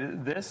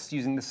rewrite this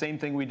using the same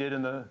thing we did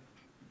in the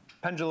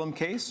pendulum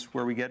case,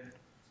 where we get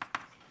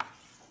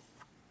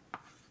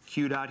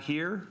Q dot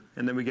here,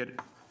 and then we get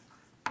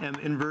M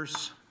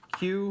inverse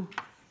Q,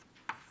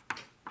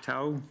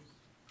 tau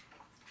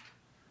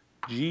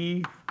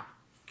G,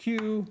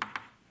 Q,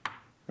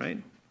 right?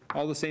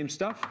 All the same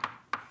stuff.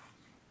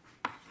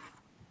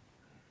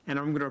 And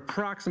I'm going to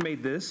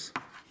approximate this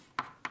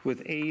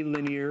with A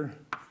linear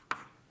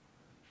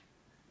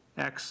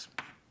X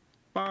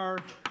bar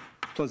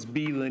plus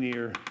B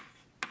linear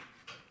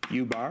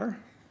U bar.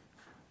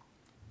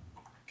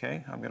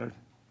 Okay, I'm going to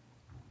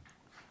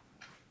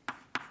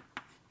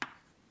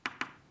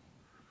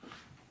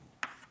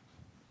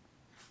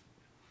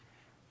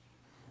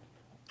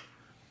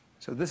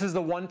so this is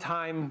the one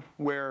time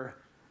where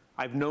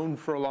I've known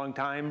for a long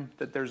time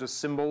that there's a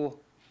symbol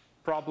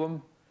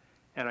problem,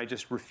 and I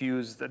just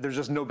refuse. That there's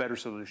just no better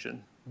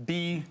solution.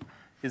 B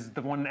is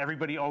the one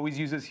everybody always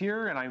uses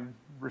here, and I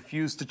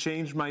refuse to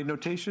change my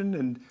notation.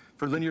 And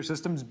for linear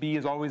systems, B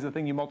is always the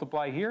thing you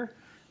multiply here.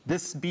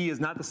 This B is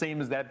not the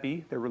same as that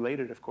B. They're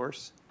related, of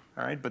course.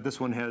 All right, but this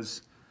one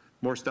has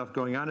more stuff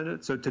going on in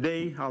it. So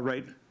today, I'll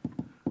write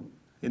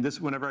in this,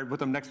 whenever I put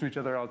them next to each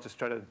other, I'll just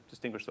try to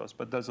distinguish those.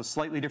 But there's a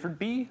slightly different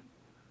B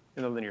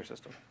in the linear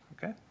system,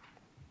 okay?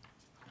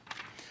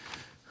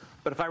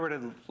 But if I were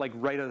to like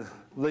write a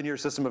linear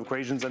system of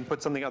equations and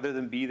put something other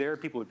than B there,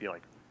 people would be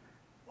like,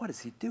 what is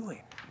he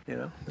doing? You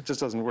know, it just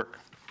doesn't work.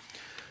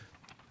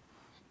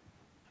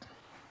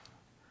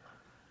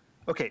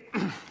 Okay.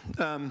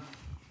 Now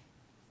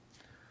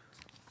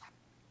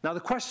the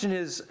question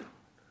is,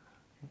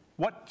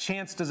 what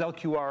chance does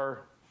LQR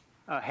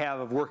have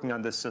of working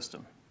on this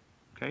system?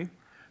 Okay.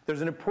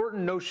 There's an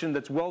important notion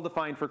that's well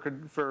defined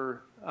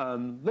for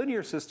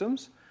linear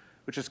systems,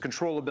 which is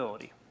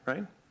controllability,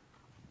 right?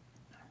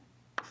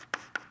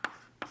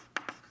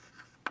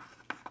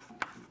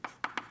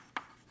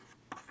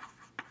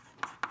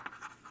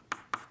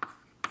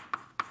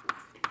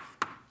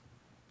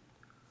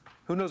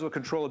 Who knows what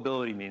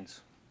controllability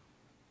means?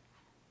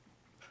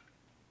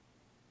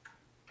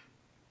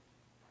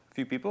 A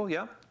few people,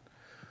 yeah?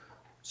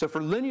 So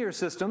for linear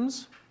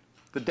systems,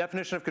 the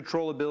definition of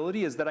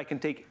controllability is that I can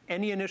take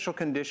any initial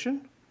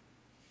condition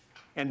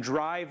and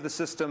drive the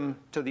system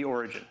to the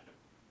origin,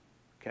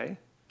 okay?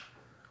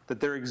 That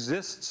there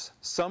exists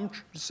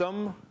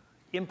some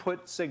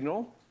input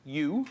signal,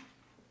 u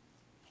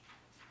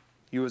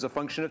as a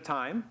function of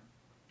time,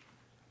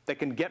 that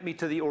can get me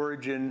to the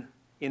origin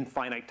in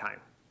finite time.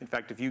 In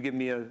fact, if you give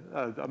me a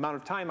amount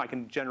of time, I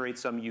can generate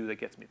some u that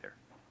gets me there.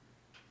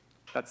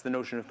 That's the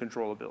notion of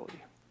controllability.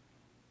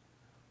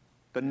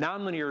 The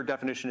nonlinear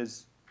definition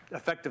is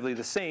effectively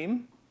the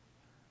same.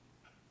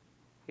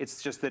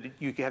 It's just that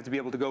you have to be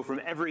able to go from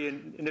every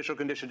initial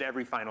condition to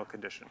every final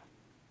condition.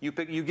 You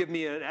give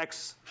me an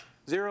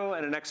x0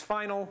 and an x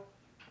final,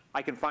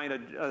 I can find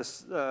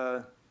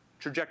a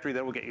trajectory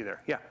that will get you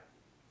there. Yeah?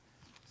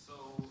 So,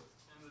 in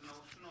the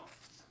notion of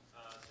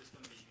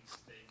system being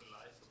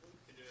stabilizable,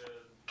 could you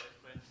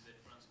explain the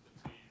difference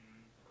between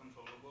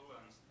controllable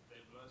and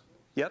stabilizable?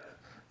 Yep.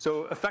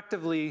 So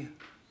effectively,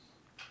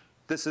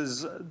 this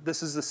is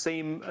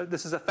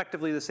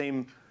effectively the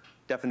same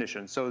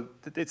definition. So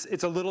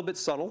it's a little bit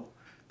subtle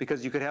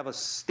because you could have a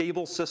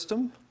stable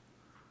system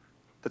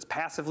that's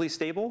passively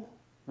stable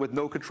with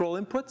no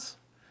control inputs.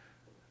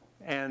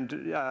 And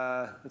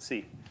let's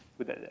see,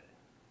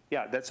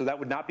 so that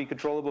would not be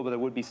controllable, but it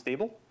would be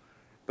stable.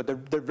 But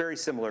they're very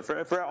similar.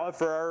 For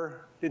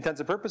our intents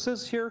and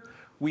purposes here,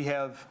 we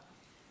have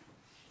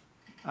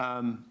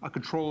a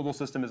controllable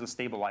system is a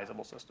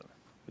stabilizable system,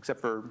 except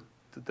for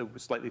the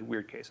slightly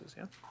weird cases,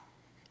 yeah?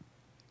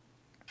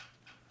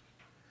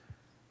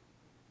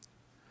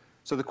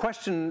 So the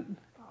question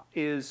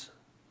is,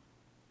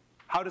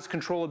 how does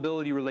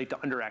controllability relate to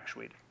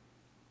underactuated?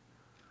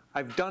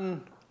 I've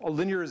done a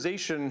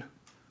linearization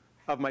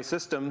of my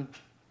system,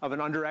 of an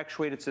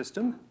underactuated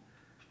system.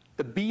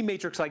 The B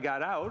matrix I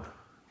got out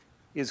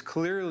is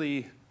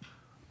clearly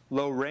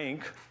low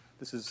rank.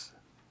 This is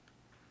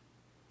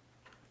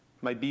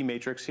my B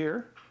matrix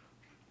here.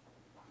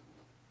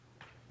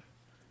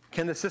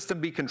 Can the system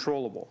be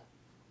controllable?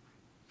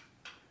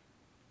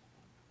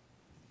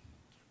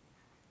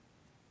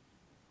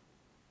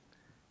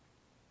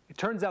 It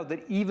turns out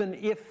that even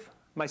if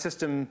my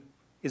system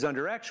is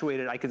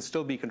underactuated, I can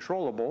still be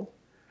controllable,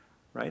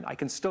 right? I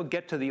can still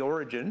get to the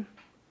origin.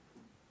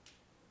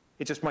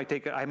 It just might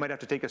take, I might have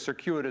to take a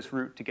circuitous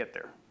route to get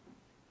there.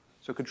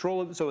 So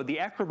the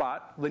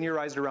Acrobot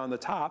linearized around the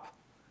top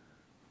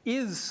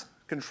is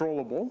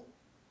controllable,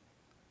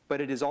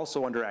 but it is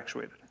also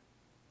underactuated.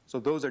 So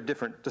those are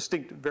different,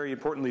 distinct, very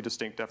importantly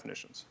distinct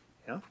definitions,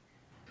 yeah?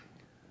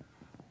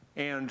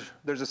 And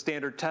there's a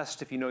standard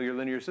test. If you know your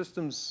linear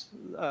systems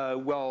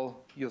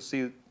well,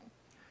 you'd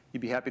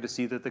be happy to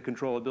see that the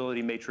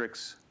controllability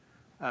matrix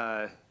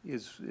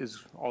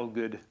is all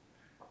good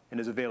and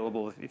is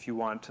available if you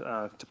want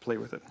to play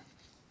with it.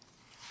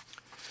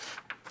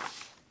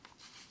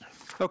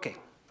 Okay.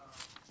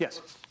 Yes?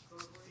 Did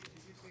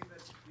you say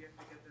that we have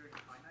to get there in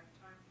finite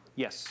time?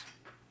 Yes.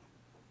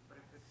 But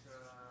if it's,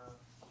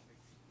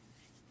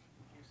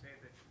 you say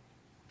that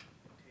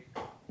take,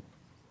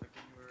 like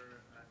when you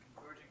were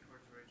converging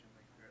towards origin,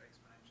 like if you're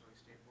exponentially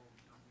stable,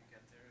 don't you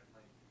get there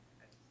like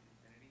at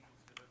infinity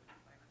instead of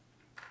finite?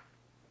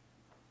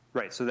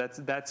 Right, so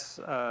that's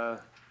a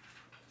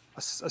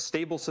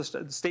stable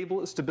system.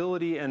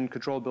 Stability and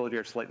controllability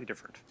are slightly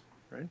different,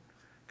 right?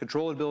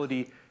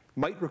 Controllability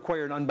might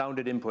require an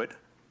unbounded input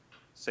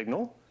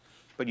signal,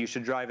 but you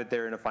should drive it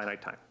there in a finite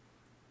time.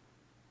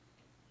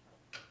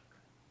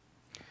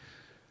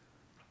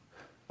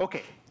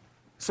 Okay,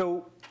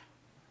 so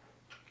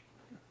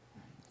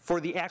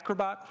for the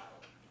Acrobot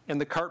and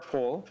the cart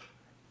pole,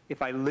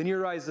 if I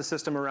linearize the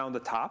system around the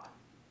top,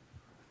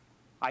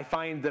 I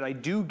find that I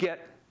do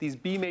get these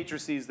B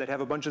matrices that have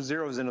a bunch of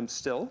zeros in them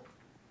still,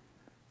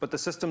 but the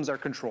systems are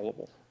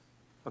controllable,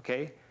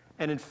 okay?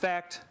 And in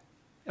fact,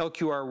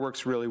 LQR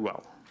works really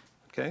well,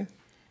 okay?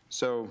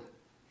 So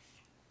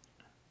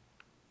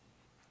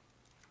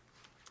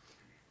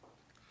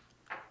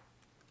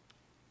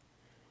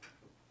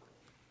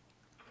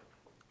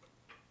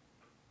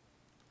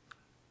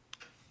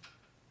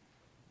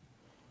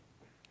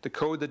the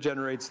code that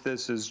generates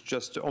this is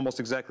just almost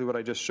exactly what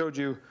I just showed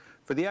you.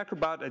 For the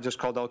Acrobat, I just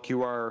called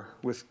LQR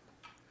with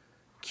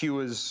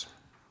Q as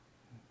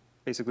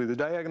basically the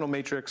diagonal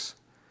matrix.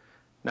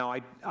 Now,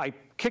 I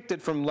kicked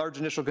it from large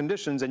initial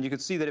conditions, and you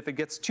could see that if it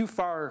gets too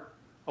far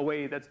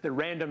away, that's the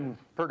random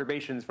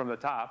perturbations from the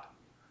top.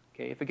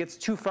 Okay, if it gets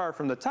too far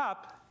from the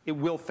top, it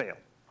will fail.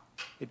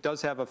 It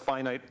does have a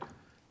finite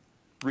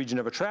region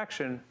of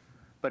attraction,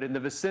 but in the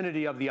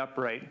vicinity of the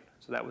upright,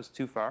 so that was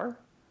too far.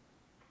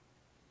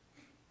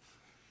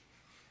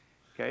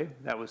 Okay,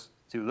 that was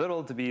too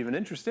little to be even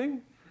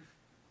interesting,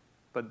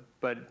 but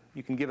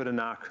you can give it a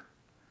knock,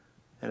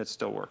 and it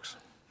still works.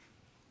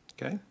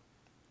 Okay?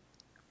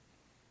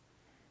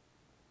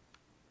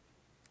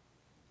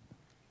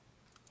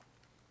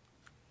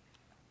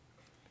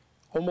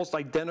 Almost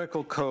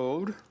identical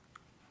code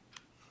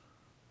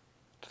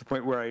to the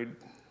point where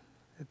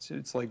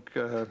it's like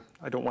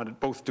I don't want it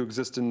both to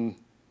exist in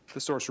the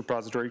source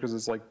repository because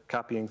it's like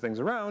copying things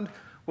around.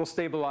 We'll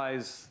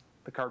stabilize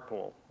the cart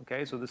pole,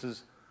 okay? So this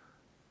is,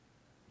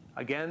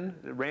 again,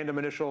 random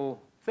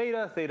initial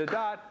theta, theta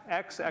dot,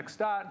 x, x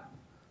dot,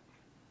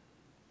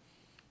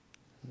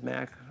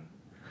 mac.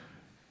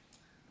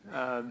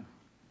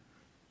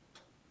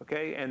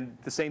 Okay, and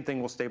the same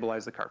thing will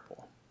stabilize the cart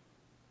pole.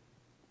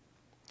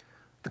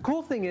 The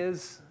cool thing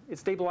is it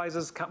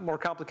stabilizes more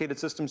complicated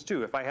systems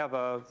too. If I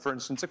have, for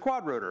instance, a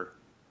quadrotor,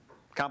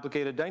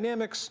 complicated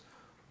dynamics,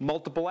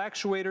 multiple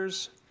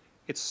actuators,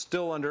 it's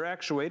still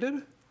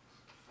underactuated.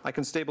 I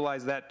can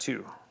stabilize that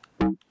too,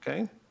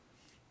 okay?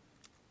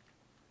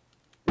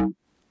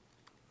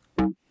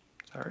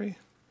 Sorry.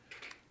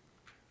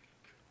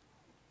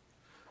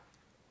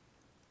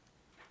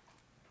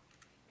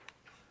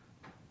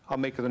 I'll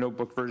make the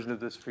notebook version of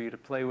this for you to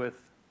play with.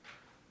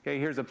 Okay,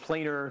 here's a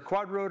planar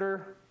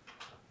quadrotor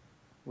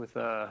with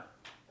a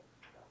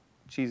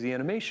cheesy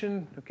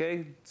animation,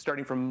 okay?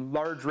 Starting from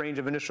large range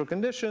of initial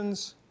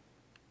conditions.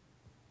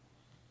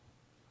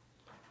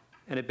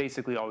 And it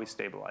basically always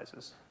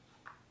stabilizes,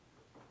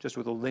 just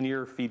with a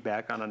linear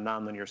feedback on a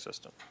nonlinear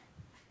system.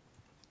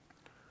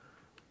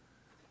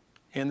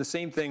 And the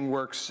same thing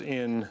works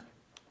in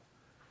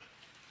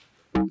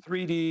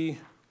 3D.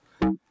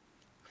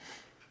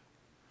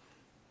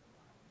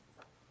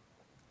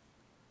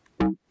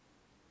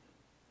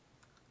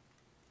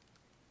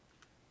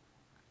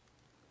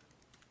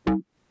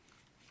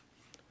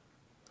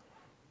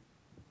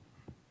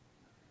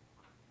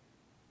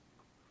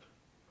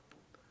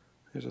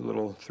 Here's a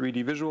little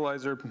 3D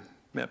visualizer.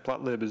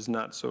 Matplotlib is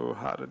not so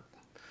hot at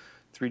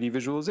 3D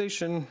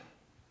visualization.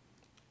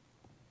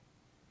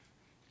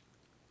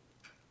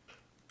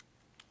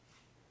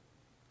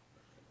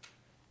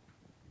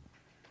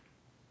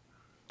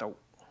 Oh.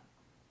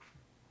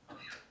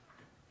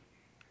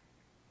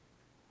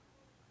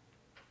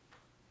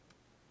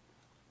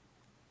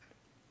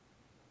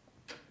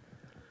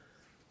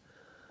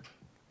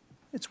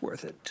 It's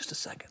worth it. Just a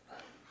second.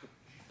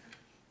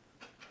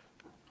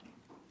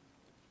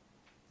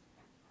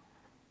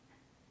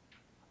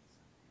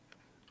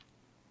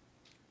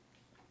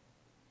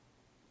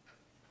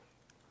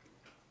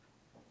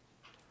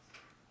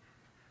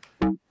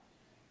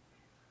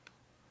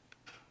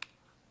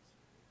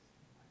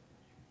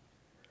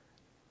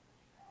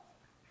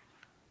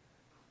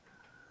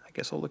 I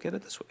guess I'll look at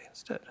it this way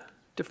instead.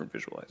 Different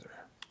visualizer.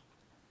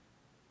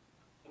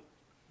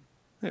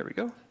 There we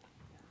go.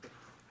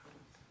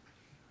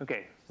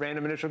 Okay,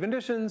 random initial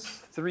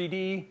conditions,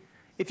 3D.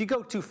 If you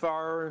go too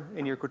far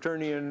and your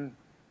quaternion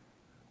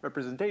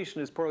representation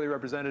is poorly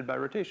represented by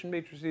rotation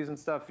matrices and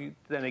stuff,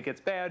 then it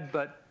gets bad.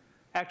 But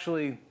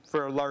actually,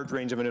 for a large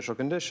range of initial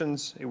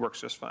conditions, it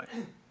works just fine.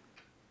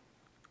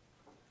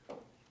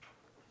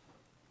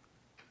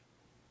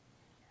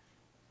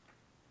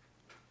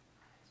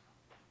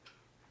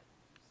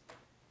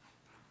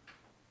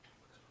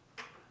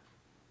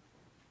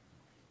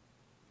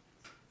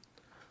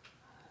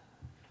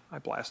 I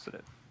blasted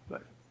it,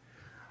 but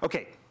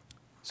okay.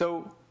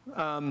 So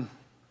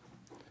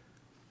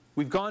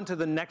we've gone to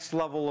the next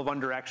level of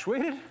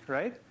underactuated,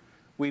 right?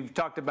 We've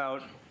talked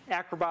about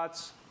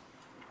Acrobots,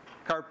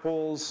 cart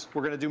poles.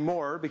 We're going to do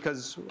more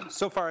because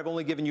so far I've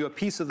only given you a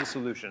piece of the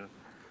solution.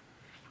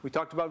 We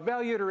talked about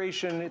value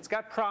iteration. It's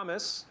got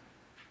promise.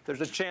 There's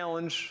a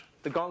challenge.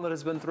 The gauntlet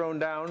has been thrown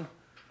down.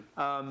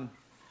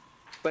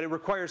 But it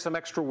requires some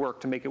extra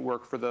work to make it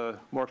work for the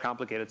more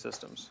complicated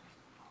systems.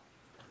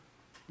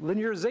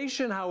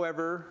 Linearization,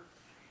 however,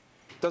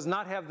 does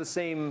not have the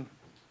same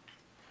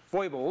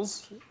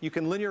foibles. You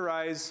can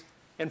linearize,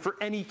 and for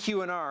any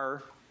Q and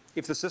R,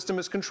 if the system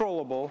is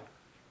controllable,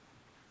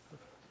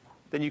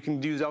 then you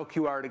can use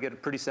LQR to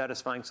get pretty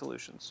satisfying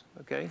solutions,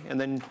 okay?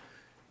 And then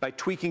by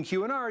tweaking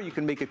Q and R, you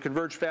can make it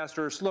converge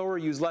faster or slower,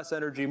 use less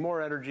energy,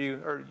 more energy,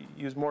 or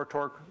use more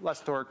torque, less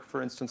torque,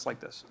 for instance,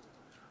 like this.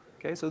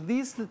 Okay, so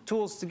these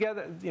tools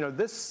together,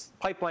 this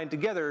pipeline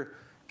together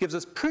gives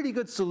us pretty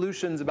good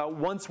solutions about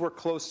once we're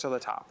close to the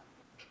top.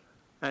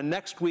 And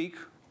next week,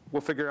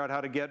 we'll figure out how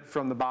to get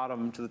from the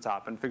bottom to the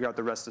top and figure out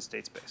the rest of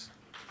state space.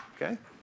 Okay?